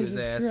Oh, see his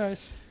Jesus ass.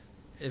 Christ.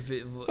 If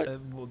it,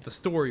 well, the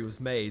story was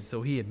made,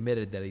 so he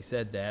admitted that he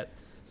said that.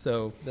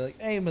 So they're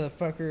like, "Hey,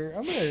 motherfucker,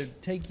 I'm gonna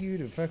take you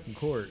to fucking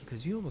court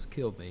because you almost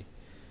killed me."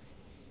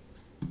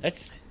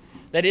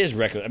 That is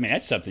reckless. I mean,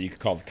 that's something you could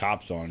call the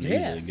cops on and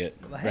Yes. easily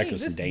get Hey,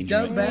 reckless this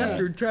endangerment. dumb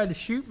bastard tried to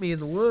shoot me in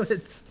the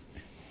woods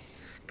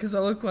because I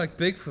look like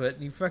Bigfoot,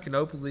 and you fucking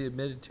openly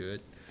admitted to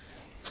it.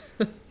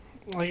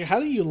 Like, how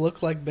do you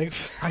look like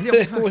Bigfoot I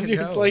don't fucking when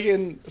you're know. like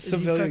in Is he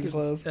civilian fucking,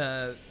 clothes?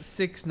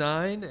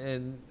 6'9"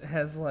 and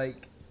has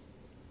like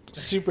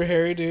Super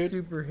hairy dude.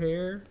 super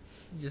hair,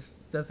 just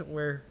doesn't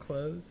wear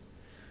clothes.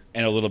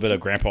 And a little bit of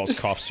Grandpa's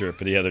cough syrup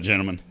for the other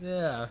gentleman.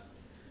 Yeah.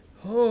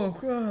 Oh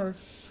god.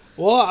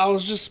 Well, I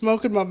was just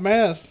smoking my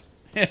meth,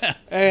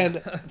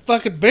 and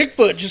fucking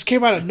Bigfoot just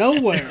came out of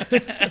nowhere.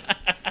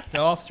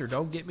 No, officer,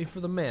 don't get me for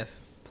the meth,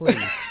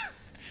 please.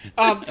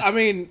 I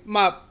mean,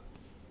 my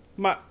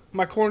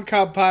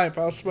corncob pipe.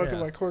 I was smoking Yeah.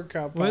 my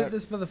corncob What pipe. if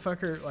this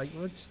motherfucker, like,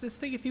 what's this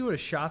thing if he would have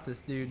shot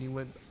this dude and he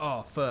went,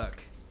 oh, fuck,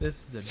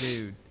 this is a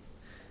dude.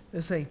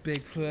 This ain't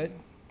Bigfoot.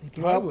 He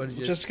probably Well, would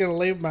have just gonna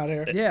leave him out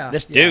here. yeah.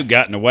 This yeah, dude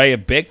got in the way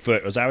of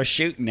Bigfoot as I was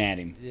shooting at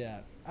him. Yeah.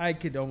 I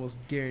could almost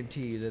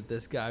guarantee you that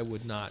this guy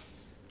would not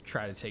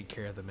try to take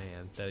care of the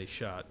man that he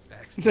shot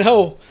accidentally.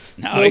 No.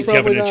 No, he'd jump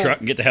probably in the not. truck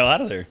and get the hell out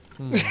of there.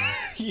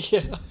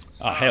 Yeah.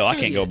 Oh, hell, I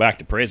can't go back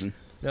to prison.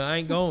 No, I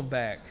ain't going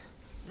back.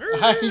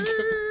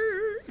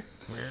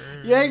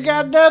 You ain't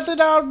got nothing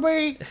on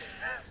me.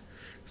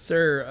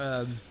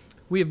 Sir,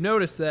 we have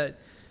noticed that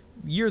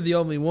you're the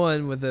only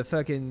one with a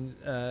fucking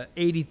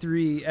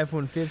 83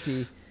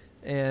 F-150,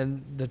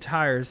 and the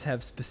tires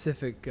have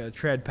specific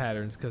tread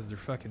patterns because they're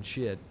fucking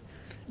shit.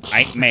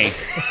 Ain't me.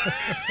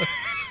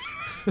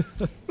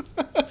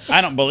 I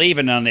don't believe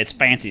in none of this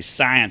fancy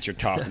science you're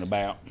talking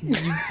about.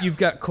 You've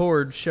got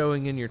cords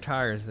showing in your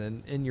tires,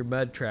 and in your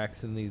mud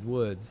tracks in these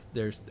woods,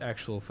 there's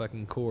actual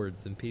fucking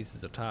cords and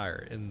pieces of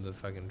tire in the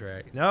fucking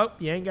track. Nope,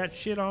 you ain't got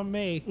shit on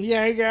me. You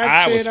ain't got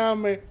I shit was-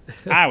 on me.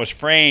 I was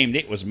framed.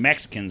 It was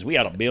Mexicans. We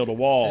ought to build a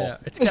wall. Yeah,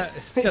 it's got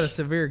a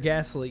severe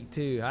gas leak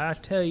too. I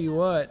tell you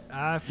what,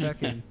 I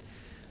fucking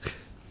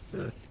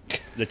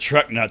The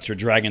truck nuts are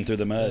dragging through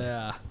the mud.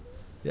 yeah.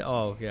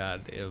 Oh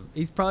god,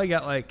 he's probably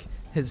got like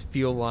his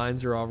fuel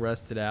lines are all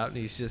rusted out, and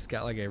he's just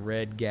got like a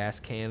red gas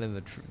can in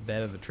the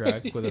bed of the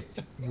truck with a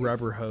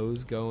rubber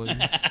hose going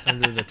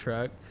under the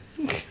truck.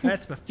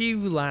 That's my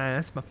fuel line.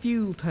 That's my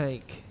fuel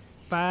tank.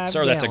 5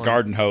 Sir, that's a gallon.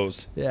 garden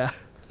hose. Yeah.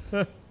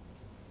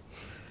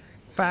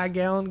 5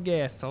 gallon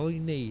gas, all you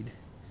need.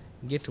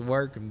 Get to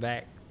work and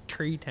back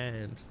 3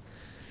 times.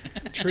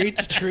 Tree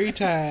to tree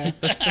time.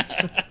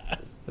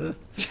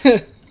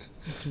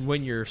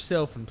 When you're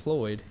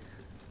self-employed.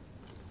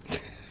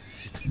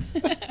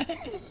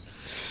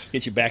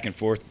 Get you back and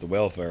forth to the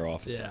welfare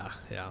office.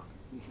 Yeah.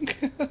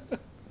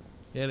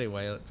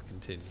 Anyway, let's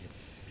continue.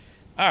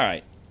 All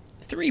right.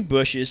 3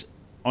 bushes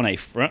on a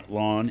front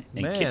lawn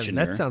in Man,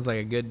 Kitchener. that sounds like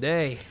a good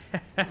day.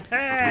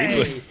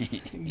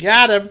 3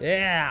 Got him.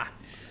 Yeah.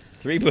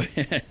 3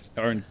 bushes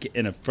are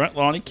in a front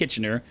lawn in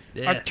Kitchener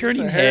Yeah. are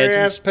turning It's a hairy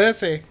heads ass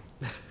pussy.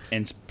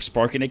 and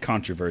sparking a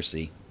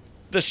controversy.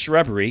 The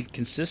shrubbery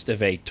consists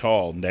of a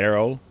tall,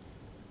 narrow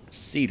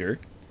cedar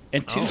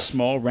and 2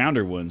 small,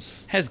 rounder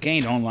ones. Has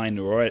gained online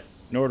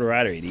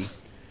notoriety.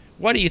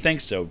 Why do you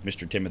think so,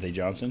 Mr. Timothy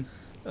Johnson?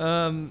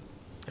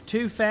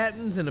 2 fat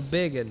uns and a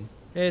big un.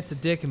 It's a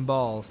dick and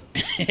balls.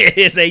 It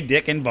is a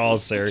dick and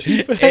balls, sir.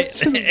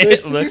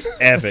 It looks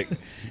epic.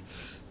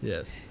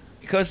 Yes.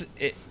 Because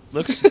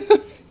looks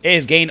it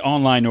has gained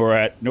online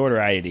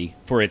notoriety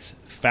for its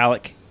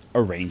phallic But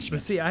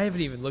arrangement. see, I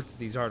haven't even looked at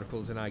these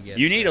articles, and I guess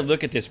You need to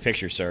look at this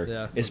picture, sir.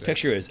 Yeah, This okay.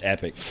 picture is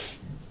epic.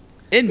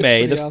 In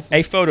May, pretty awesome.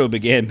 a photo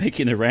began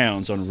making the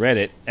rounds on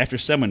Reddit after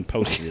someone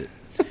posted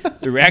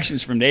it. The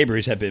reactions from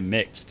neighbors have been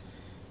mixed.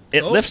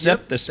 It lifts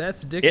up the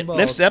that's dick it and balls.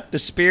 lifts up the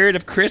spirit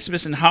of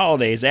Christmas and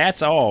holidays.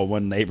 That's all,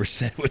 one neighbor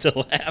said with a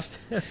laugh.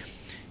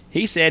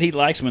 He said he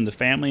likes when the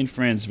family and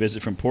friends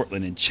visit from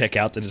Portland and check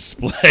out the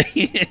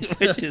display,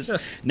 which is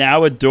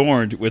now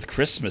adorned with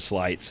Christmas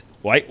lights.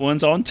 White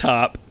ones on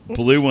top,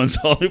 blue ones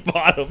on the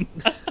bottom.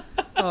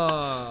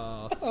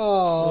 Oh,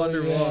 Oh,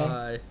 wonder yeah.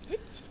 why.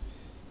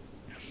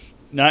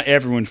 Not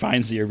everyone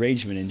finds the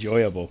arrangement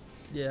enjoyable.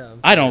 Yeah.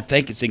 I don't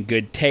think it's in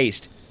good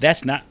taste.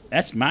 That's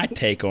my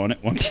take on it,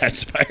 one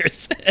taxpayer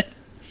said.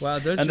 Wow,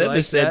 don't And you then they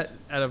like said- that?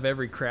 Out of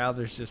every crowd,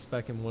 there's just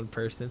fucking one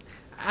person.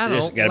 I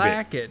There's don't gotta be-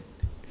 like it.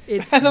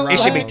 It's I don't wrong. It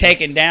should be Wrong.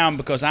 taken down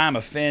because I'm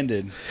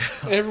offended.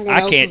 Everyone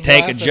I else can't is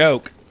take a laughing.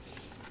 joke.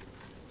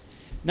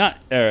 Not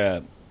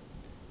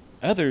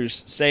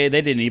others say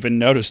they didn't even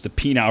notice the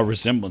penile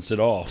resemblance at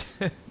all.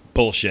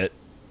 Bullshit.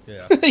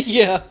 Yeah.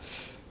 Yeah.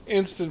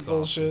 Instant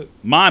bullshit.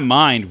 My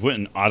mind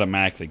wouldn't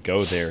automatically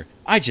go there.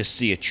 I just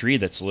see a tree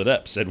that's lit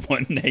up, said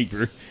one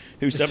neighbor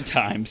who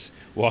sometimes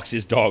walks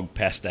his dog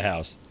past the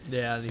house.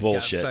 Yeah, and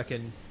Bullshit.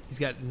 he's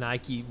got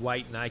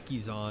white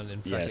Nikes on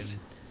and fucking Yes.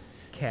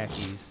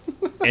 khakis.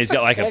 And he's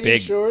got like a Khaki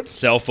big shorts.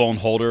 cell phone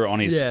holder on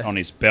his Yes. on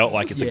his belt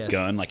like it's Yes. a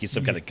gun, like he's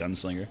some kind of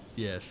gunslinger.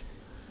 Yes.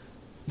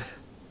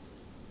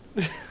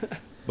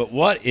 But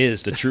what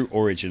is the true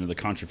origin of the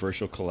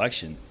controversial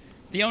collection?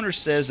 The owner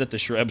says that the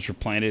shrubs were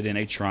planted in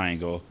a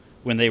triangle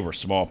when they were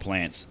small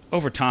plants.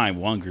 Over time,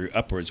 one grew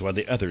upwards while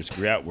the others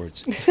grew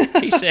outwards.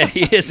 He said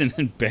he isn't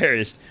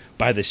embarrassed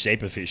by the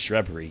shape of his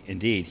shrubbery.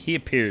 Indeed, he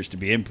appears to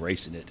be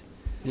embracing it.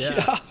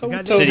 Yeah. I would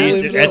Goddamn, totally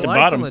has leave the it at the lights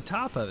bottom. on the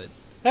top of it.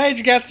 Hey, did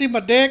you guys see my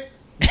dick?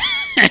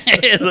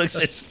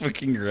 It's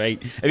freaking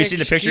great. Have you seen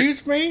the picture?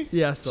 Excuse me?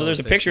 Yeah. So there's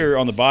a picture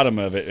on the bottom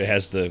of it. It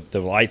has the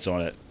lights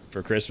on it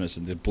for Christmas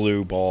and the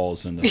blue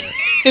balls and the,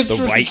 It's the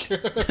really white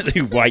good.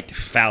 the white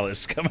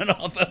phallus coming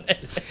off of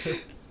it.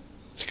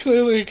 It's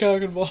clearly a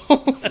cock and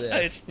balls. Yeah.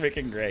 It's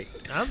freaking great.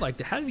 I'd like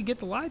to. How did he get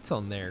the lights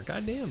on there?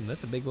 Goddamn,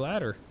 that's a big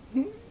ladder.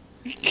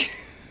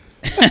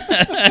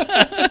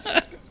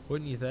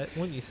 Wouldn't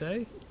you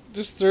say?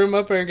 Just threw him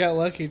up there and got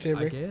lucky, I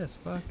Timmy. guess.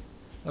 Fuck.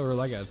 Or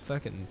like a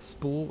fucking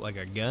spool, like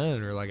a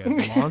gun, or like a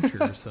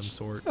launcher of some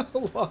sort.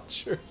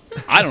 Launcher.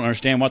 I don't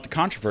understand what the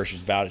controversy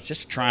is about. It's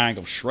just a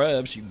triangle of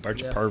shrubs, you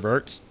bunch Yeah. of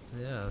perverts.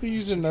 Yeah. You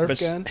use a Nerf But-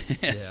 gun.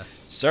 Yeah.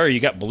 Sir,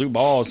 you got blue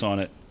balls on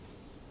it.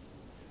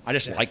 I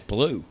just like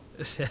blue.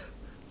 It's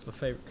my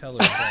favorite color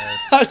of balls.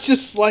 I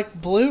just like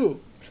blue.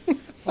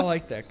 I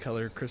like that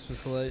color,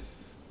 Christmas light.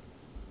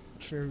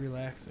 It's very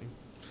relaxing.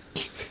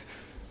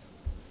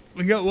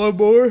 We got one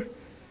more.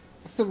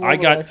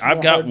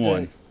 I've got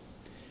one.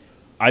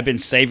 I've been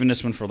saving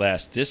this one for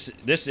last. This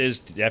is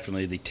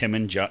definitely the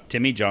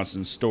Timmy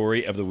Johnson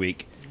story of the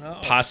week,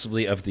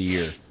 possibly of the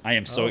year. I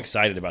am so Oh.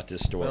 excited about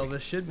this story. Well,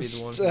 this should be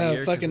the one. It's For the year 'cause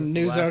it's fucking the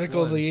news last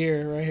article of one. the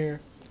year right here.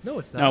 No,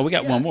 it's not. No, we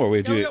got one more.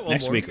 We'll do we it got one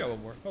next more. week. We got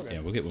one more. Okay. Yeah,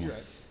 we'll get one You're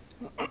more.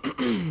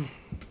 right.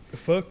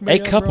 Fuck me, A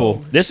I'm couple.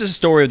 wrong. This is a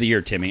story of the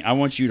year, Timmy. I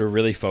want you to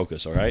really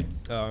focus, all right?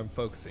 Oh, I'm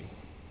focusing.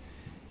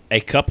 A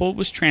couple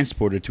was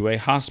transported to a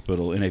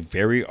hospital in a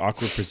very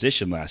awkward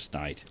position last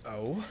night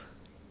Oh.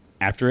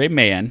 after a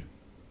man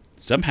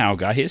somehow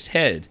got his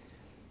head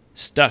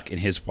stuck in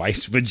his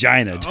wife's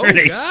vagina Oh, during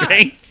a God.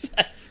 strange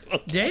sex.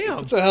 Damn.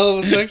 It's a hell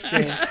of a sex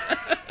game.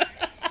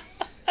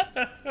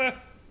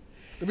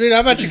 Dude,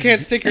 I bet you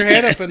can't stick your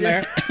head up in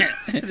there.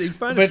 Did you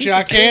find Bet you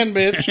I can,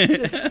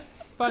 bitch.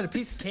 Find a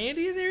piece of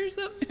candy in there or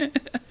something?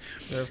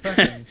 Or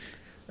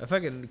a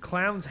fucking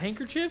clown's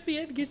handkerchief he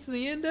had to get to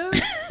the end of?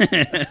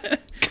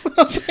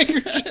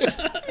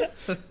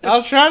 I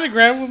was trying to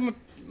grab it with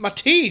my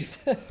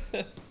teeth.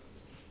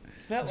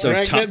 Smell So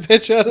Drag Tom- that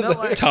bitch out of smell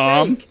there. like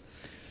Tom steak.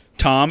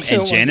 Tom Oh and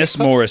my Janice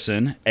God.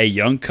 Morrison, a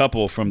young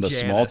couple from the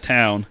small Janice.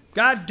 town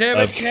God damn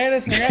it, of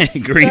Janice. I got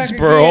you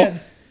Greensboro, back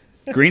again.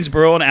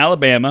 Greensboro in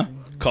Alabama,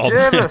 called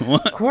Janice,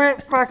 911.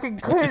 quit fucking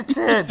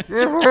clenching. It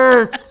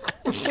hurts.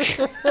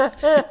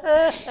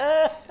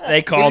 They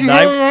Would called you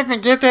 911. hurry up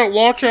and get that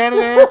watch out of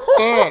there?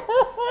 Fuck.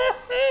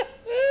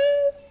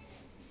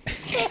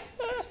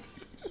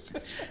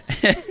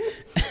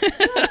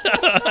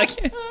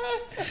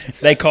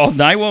 They called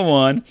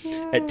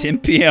 911 at 10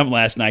 p.m.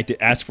 last night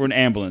to ask for an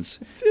ambulance.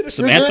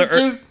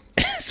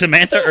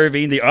 Samantha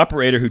Irving, the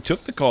operator who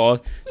took the call,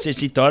 said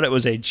she thought it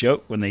was a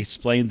joke when they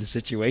explained the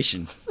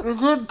situation. You're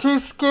getting too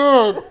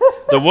scared.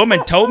 The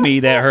woman told me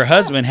that her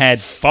husband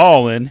had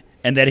fallen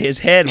and that his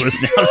head was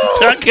now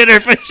stuck in her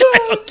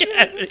vaginal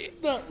cavity.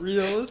 It's not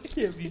real. This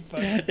can't be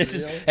fucking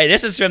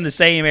This is from the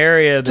same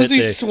area that Does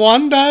he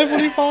swan dive when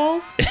he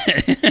falls?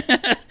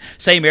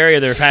 same area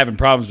they're having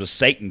problems with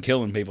Satan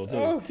killing people too.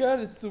 Oh god,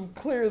 it's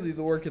clearly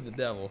the work of the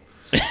devil.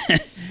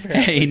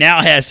 He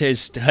now has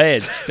his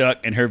head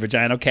stuck in her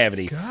vaginal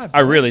cavity. God I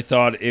really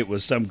thought it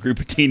was some group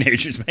of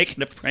teenagers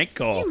making a prank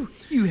call.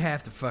 You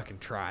have to fucking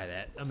try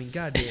that. I mean,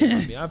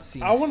 goddamn. I mean, I've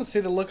seen. I want to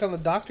see the look on the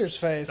doctor's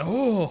face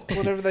Oh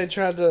whenever they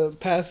tried to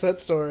pass that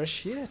story.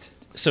 shit!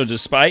 So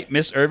despite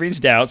Miss Irving's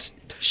doubts,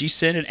 she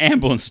sent an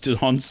ambulance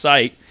on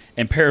site,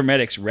 and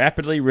paramedics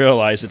rapidly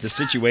realized that the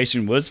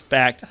situation was, in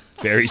fact,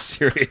 very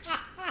serious.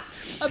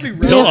 I'd be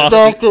Bill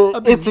running.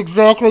 Austin, It's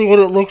exactly what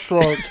it looks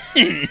like.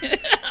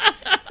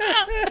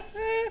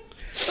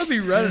 I'd be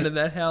running in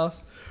that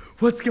house.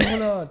 What's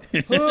going on?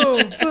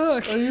 Oh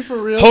fuck! Are you for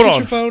real? Hold Get on.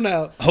 your phone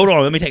out. hold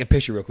on, let me take a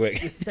picture real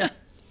quick.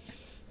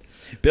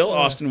 Bill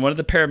Austin, one of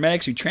the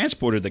paramedics who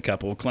transported the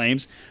couple,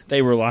 claims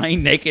they were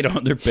lying naked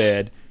on their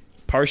bed,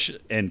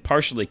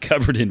 partially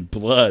covered in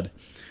blood.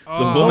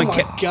 Oh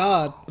my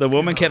God. The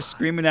woman kept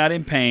screaming out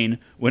in pain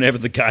whenever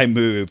the guy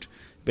moved,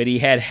 but he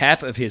had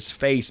half of his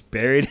face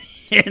buried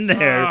in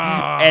there,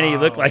 and he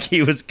looked like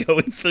he was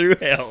going through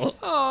hell.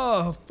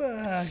 Oh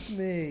fuck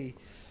me!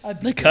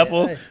 The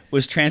couple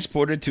was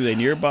transported to a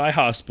nearby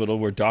hospital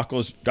where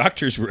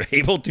doctors were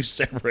able to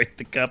separate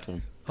the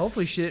couple.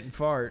 Hopefully, she didn't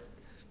fart.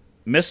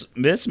 Miss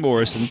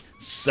Morrison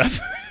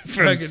suffered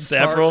from Fucking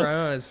several. fart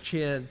right on his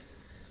chin.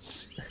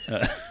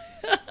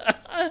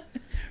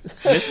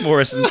 Miss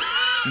Morrison.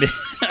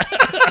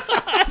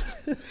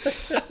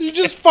 You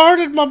just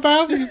farted in my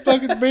mouth, you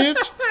fucking bitch.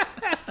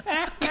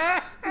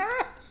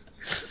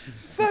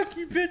 Fuck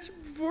you, bitch!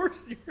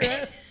 Forcing your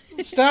ass.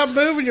 Stop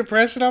moving. You're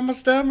pressing on my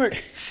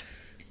stomach.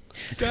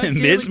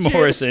 Ms.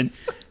 Morrison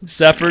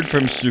suffered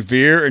from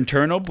severe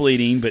internal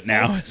bleeding, but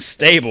now is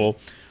stable,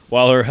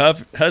 while her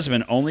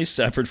husband only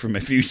suffered from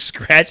a few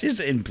scratches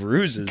and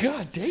bruises.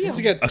 God damn! Has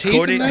he got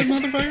teeth in that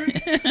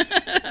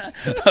motherfucker?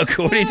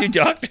 According to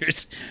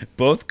doctors,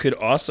 both could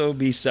also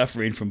be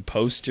suffering from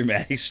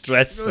post-traumatic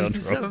stress Son of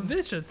syndrome. a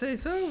bitch, I'd say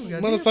so.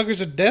 Goddamn.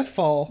 Motherfucker's a death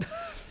fall.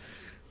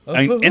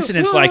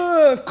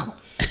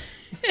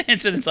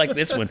 Incidents like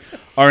this one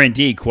are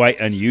indeed quite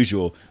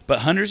unusual, but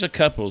hundreds of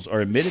couples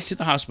are admitted to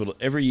the hospital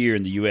every year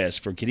in the U.S.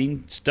 for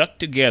getting stuck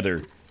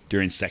together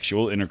during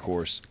sexual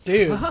intercourse.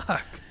 Dude.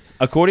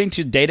 According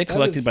to data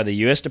collected is- by the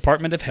U.S.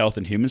 Department of Health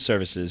and Human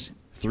Services,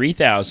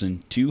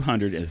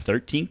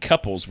 3,213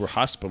 couples were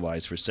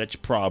hospitalized for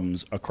such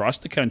problems across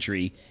the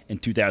country in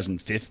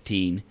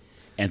 2015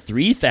 and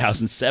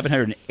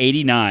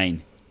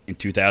 3,789 in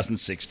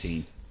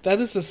 2016. That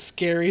is a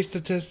scary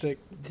statistic.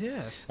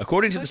 Yes.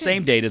 According to the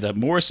same data, the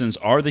Morrisons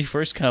are the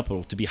first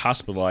couple to be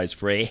hospitalized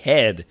for a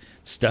head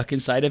stuck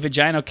inside a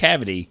vaginal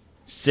cavity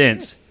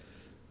since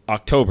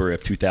October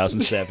of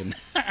 2007.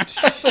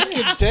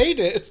 Fucking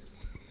dated.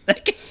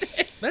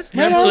 That's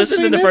Man, I never. So haven't this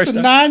isn't seen the this first in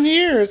time. 9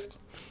 years.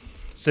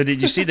 So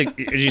did you see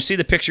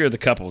the picture of the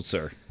couple,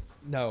 sir?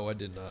 No, I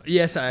did not.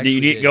 Yes, I Do actually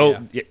you need did,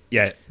 go? yeah.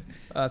 Yeah.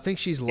 I think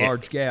she's a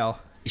large gal.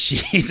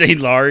 She's a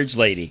large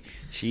lady.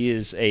 She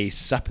is a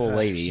supple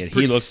lady, she's and he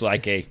pretty looks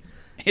like he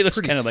looks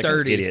Pretty kind of like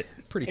sturdy. an idiot.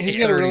 Pretty He's sturdy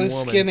got a really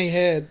woman. skinny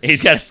head.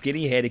 He's got a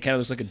skinny head. He kind of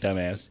looks like a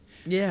dumbass.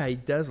 Yeah, he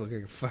does look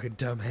like a fucking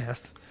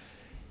dumbass.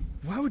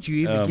 Why would you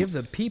even give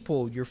the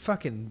people your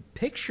fucking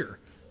picture?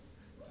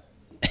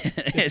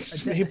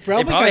 It's- He they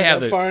probably got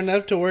have that far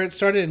enough to where it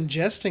started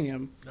ingesting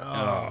him.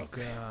 Oh,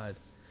 God.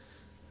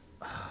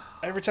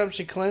 Every time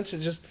she clenched, it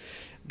just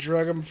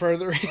drug him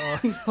further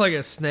in. Like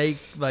a snake,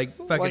 like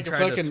fucking Like a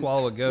trying to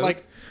swallow a goat.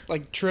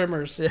 Like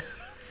trimmers.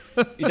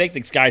 You think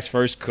this guy's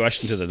first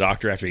question to the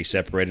doctor after he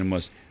separated him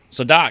was,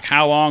 "So, Doc,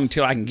 how long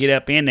until I can get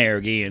up in there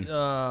again?"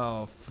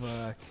 Oh,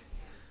 fuck.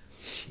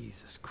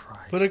 Jesus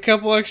Christ. Put a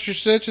couple extra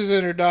stitches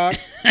in her, Doc.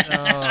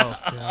 Oh,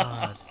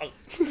 God.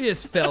 You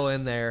just fell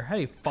in there. How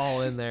do you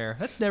fall in there?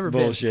 That's never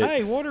Bullshit. been.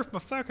 Hey, wonder if my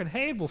fucking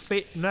head will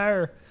fit in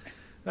there.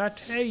 I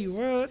tell you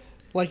what.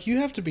 Like, you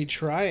have to be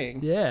trying.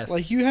 Yes.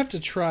 Like, you have to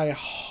try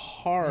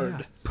hard.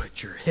 Yeah,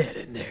 put your head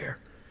in there.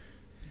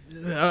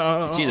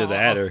 It's either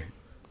that or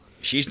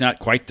she's not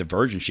quite the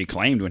virgin she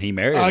claimed when he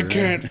married her.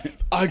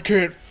 I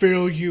can't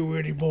feel you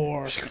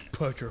anymore.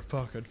 Put your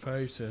fucking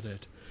face in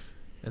it.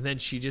 And then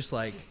she just,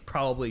 like,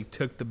 probably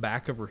took the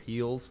back of her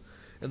heels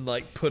and,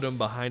 like, put them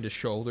behind his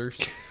shoulders.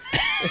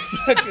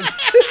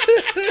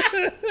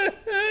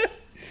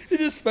 He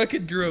just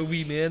fucking drove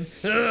him in.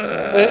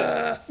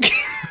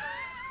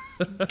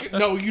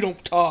 No, you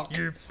don't talk.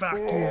 You're fuck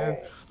you.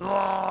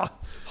 Ah.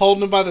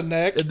 Holding him by the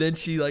neck. And then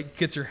she, like,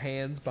 gets her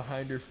hands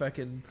behind her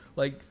fucking,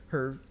 like,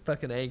 her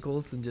fucking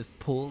ankles and just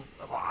pulls.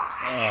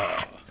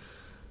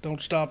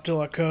 Don't stop till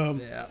I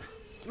come. Yeah.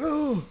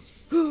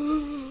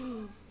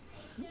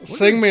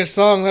 Sing me a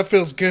song. That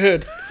feels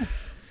good.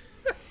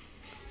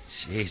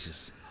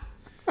 Jesus.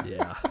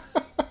 Yeah.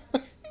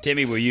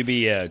 Timmy, will you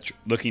be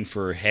looking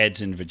for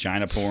heads and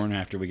vagina porn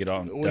after we get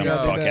on done with the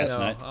gotta do podcast that.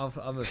 tonight? I'm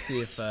going to see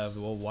if the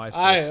wife will,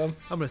 I am.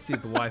 I'm going to see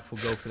if the wife will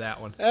go for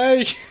that one.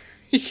 Hey.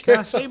 Can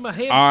I see my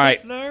head All right.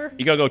 fit in there?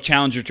 You gotta go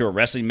challenge her to a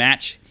wrestling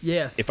match.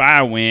 Yes. If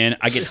I win,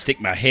 I get to stick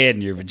my head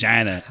in your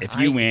vagina. If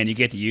you I- win, you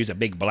get to use a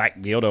big black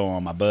dildo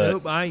on my butt.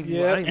 Nope, I ain't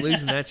Yeah.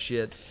 losing that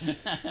shit.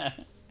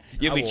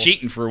 You'll be will.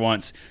 cheating for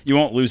once. You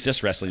won't lose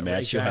this wrestling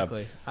match.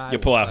 Exactly.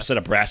 You'll pull out a set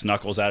of brass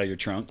knuckles out of your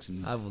trunks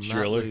and I will not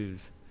drill her.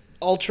 lose.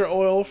 Ultra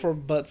oil for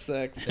butt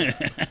sex.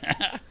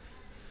 God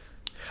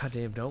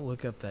damn, don't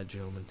look up that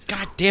gentleman.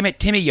 God damn it,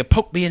 Timmy! You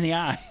poked me in the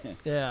eye.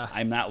 Yeah.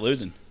 I'm not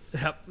losing.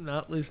 Yep,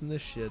 not losing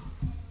this shit.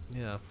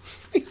 Yeah.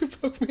 You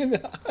poke me in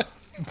the eye.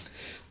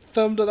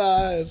 Thumb to the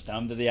eyes.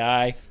 Thumb to the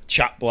eye,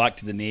 chop block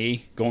to the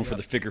knee, going for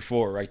the figure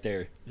 4 right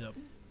there. Yep.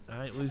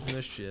 I ain't losing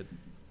this shit.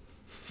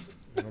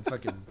 I'm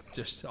fucking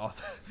just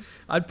off.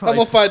 I'd I'm probably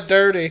gonna fight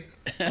dirty.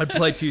 I'd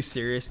play too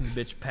serious and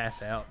the bitch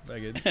pass out.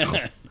 Fucking.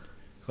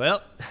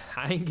 Well,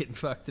 I ain't getting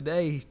fucked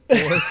today,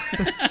 boys.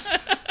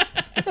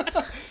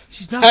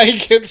 She's not. I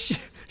ain't getting,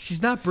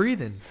 She's not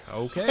breathing.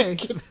 Okay.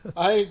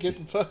 I ain't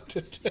getting fucked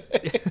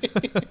today.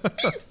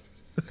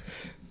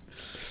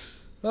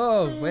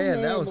 Oh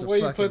man, that man, was the a way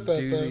you fucking put that,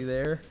 doozy though.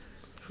 there.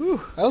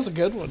 Whew. That was a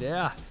good one.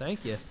 Yeah,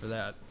 thank you for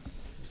that.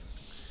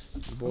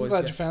 You I'm boys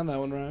glad got- you found that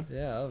one, Ryan.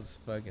 Yeah, that was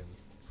fucking.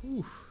 Whew.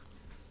 You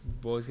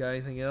boys got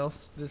anything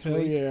else this Hell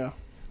week? yeah.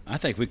 I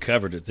think we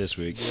covered it this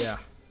week. Yeah.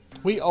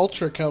 We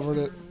ultra covered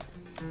it.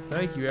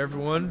 Thank you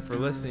everyone for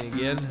listening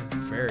again.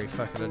 Very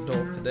fucking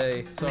adult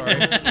today.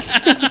 Sorry.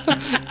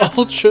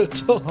 Ultra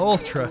adult.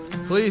 Ultra.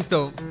 Please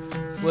don't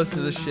listen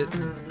to this shit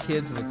to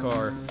kids in the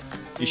car.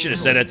 You should have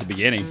said it at the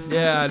beginning.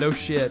 Yeah, no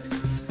shit.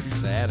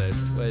 That is.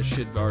 Well, it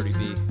should already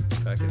be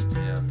fucking.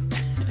 Yeah.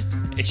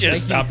 It should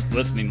have Thank stopped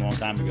listening a long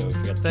time ago.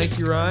 Thank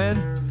you,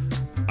 Ryan.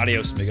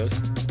 Adios, amigos.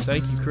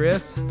 Thank you,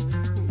 Chris.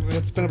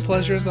 It's been a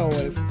pleasure as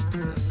always.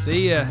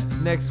 See ya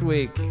next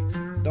week.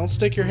 Don't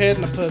stick your head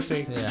in a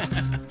pussy. Yeah.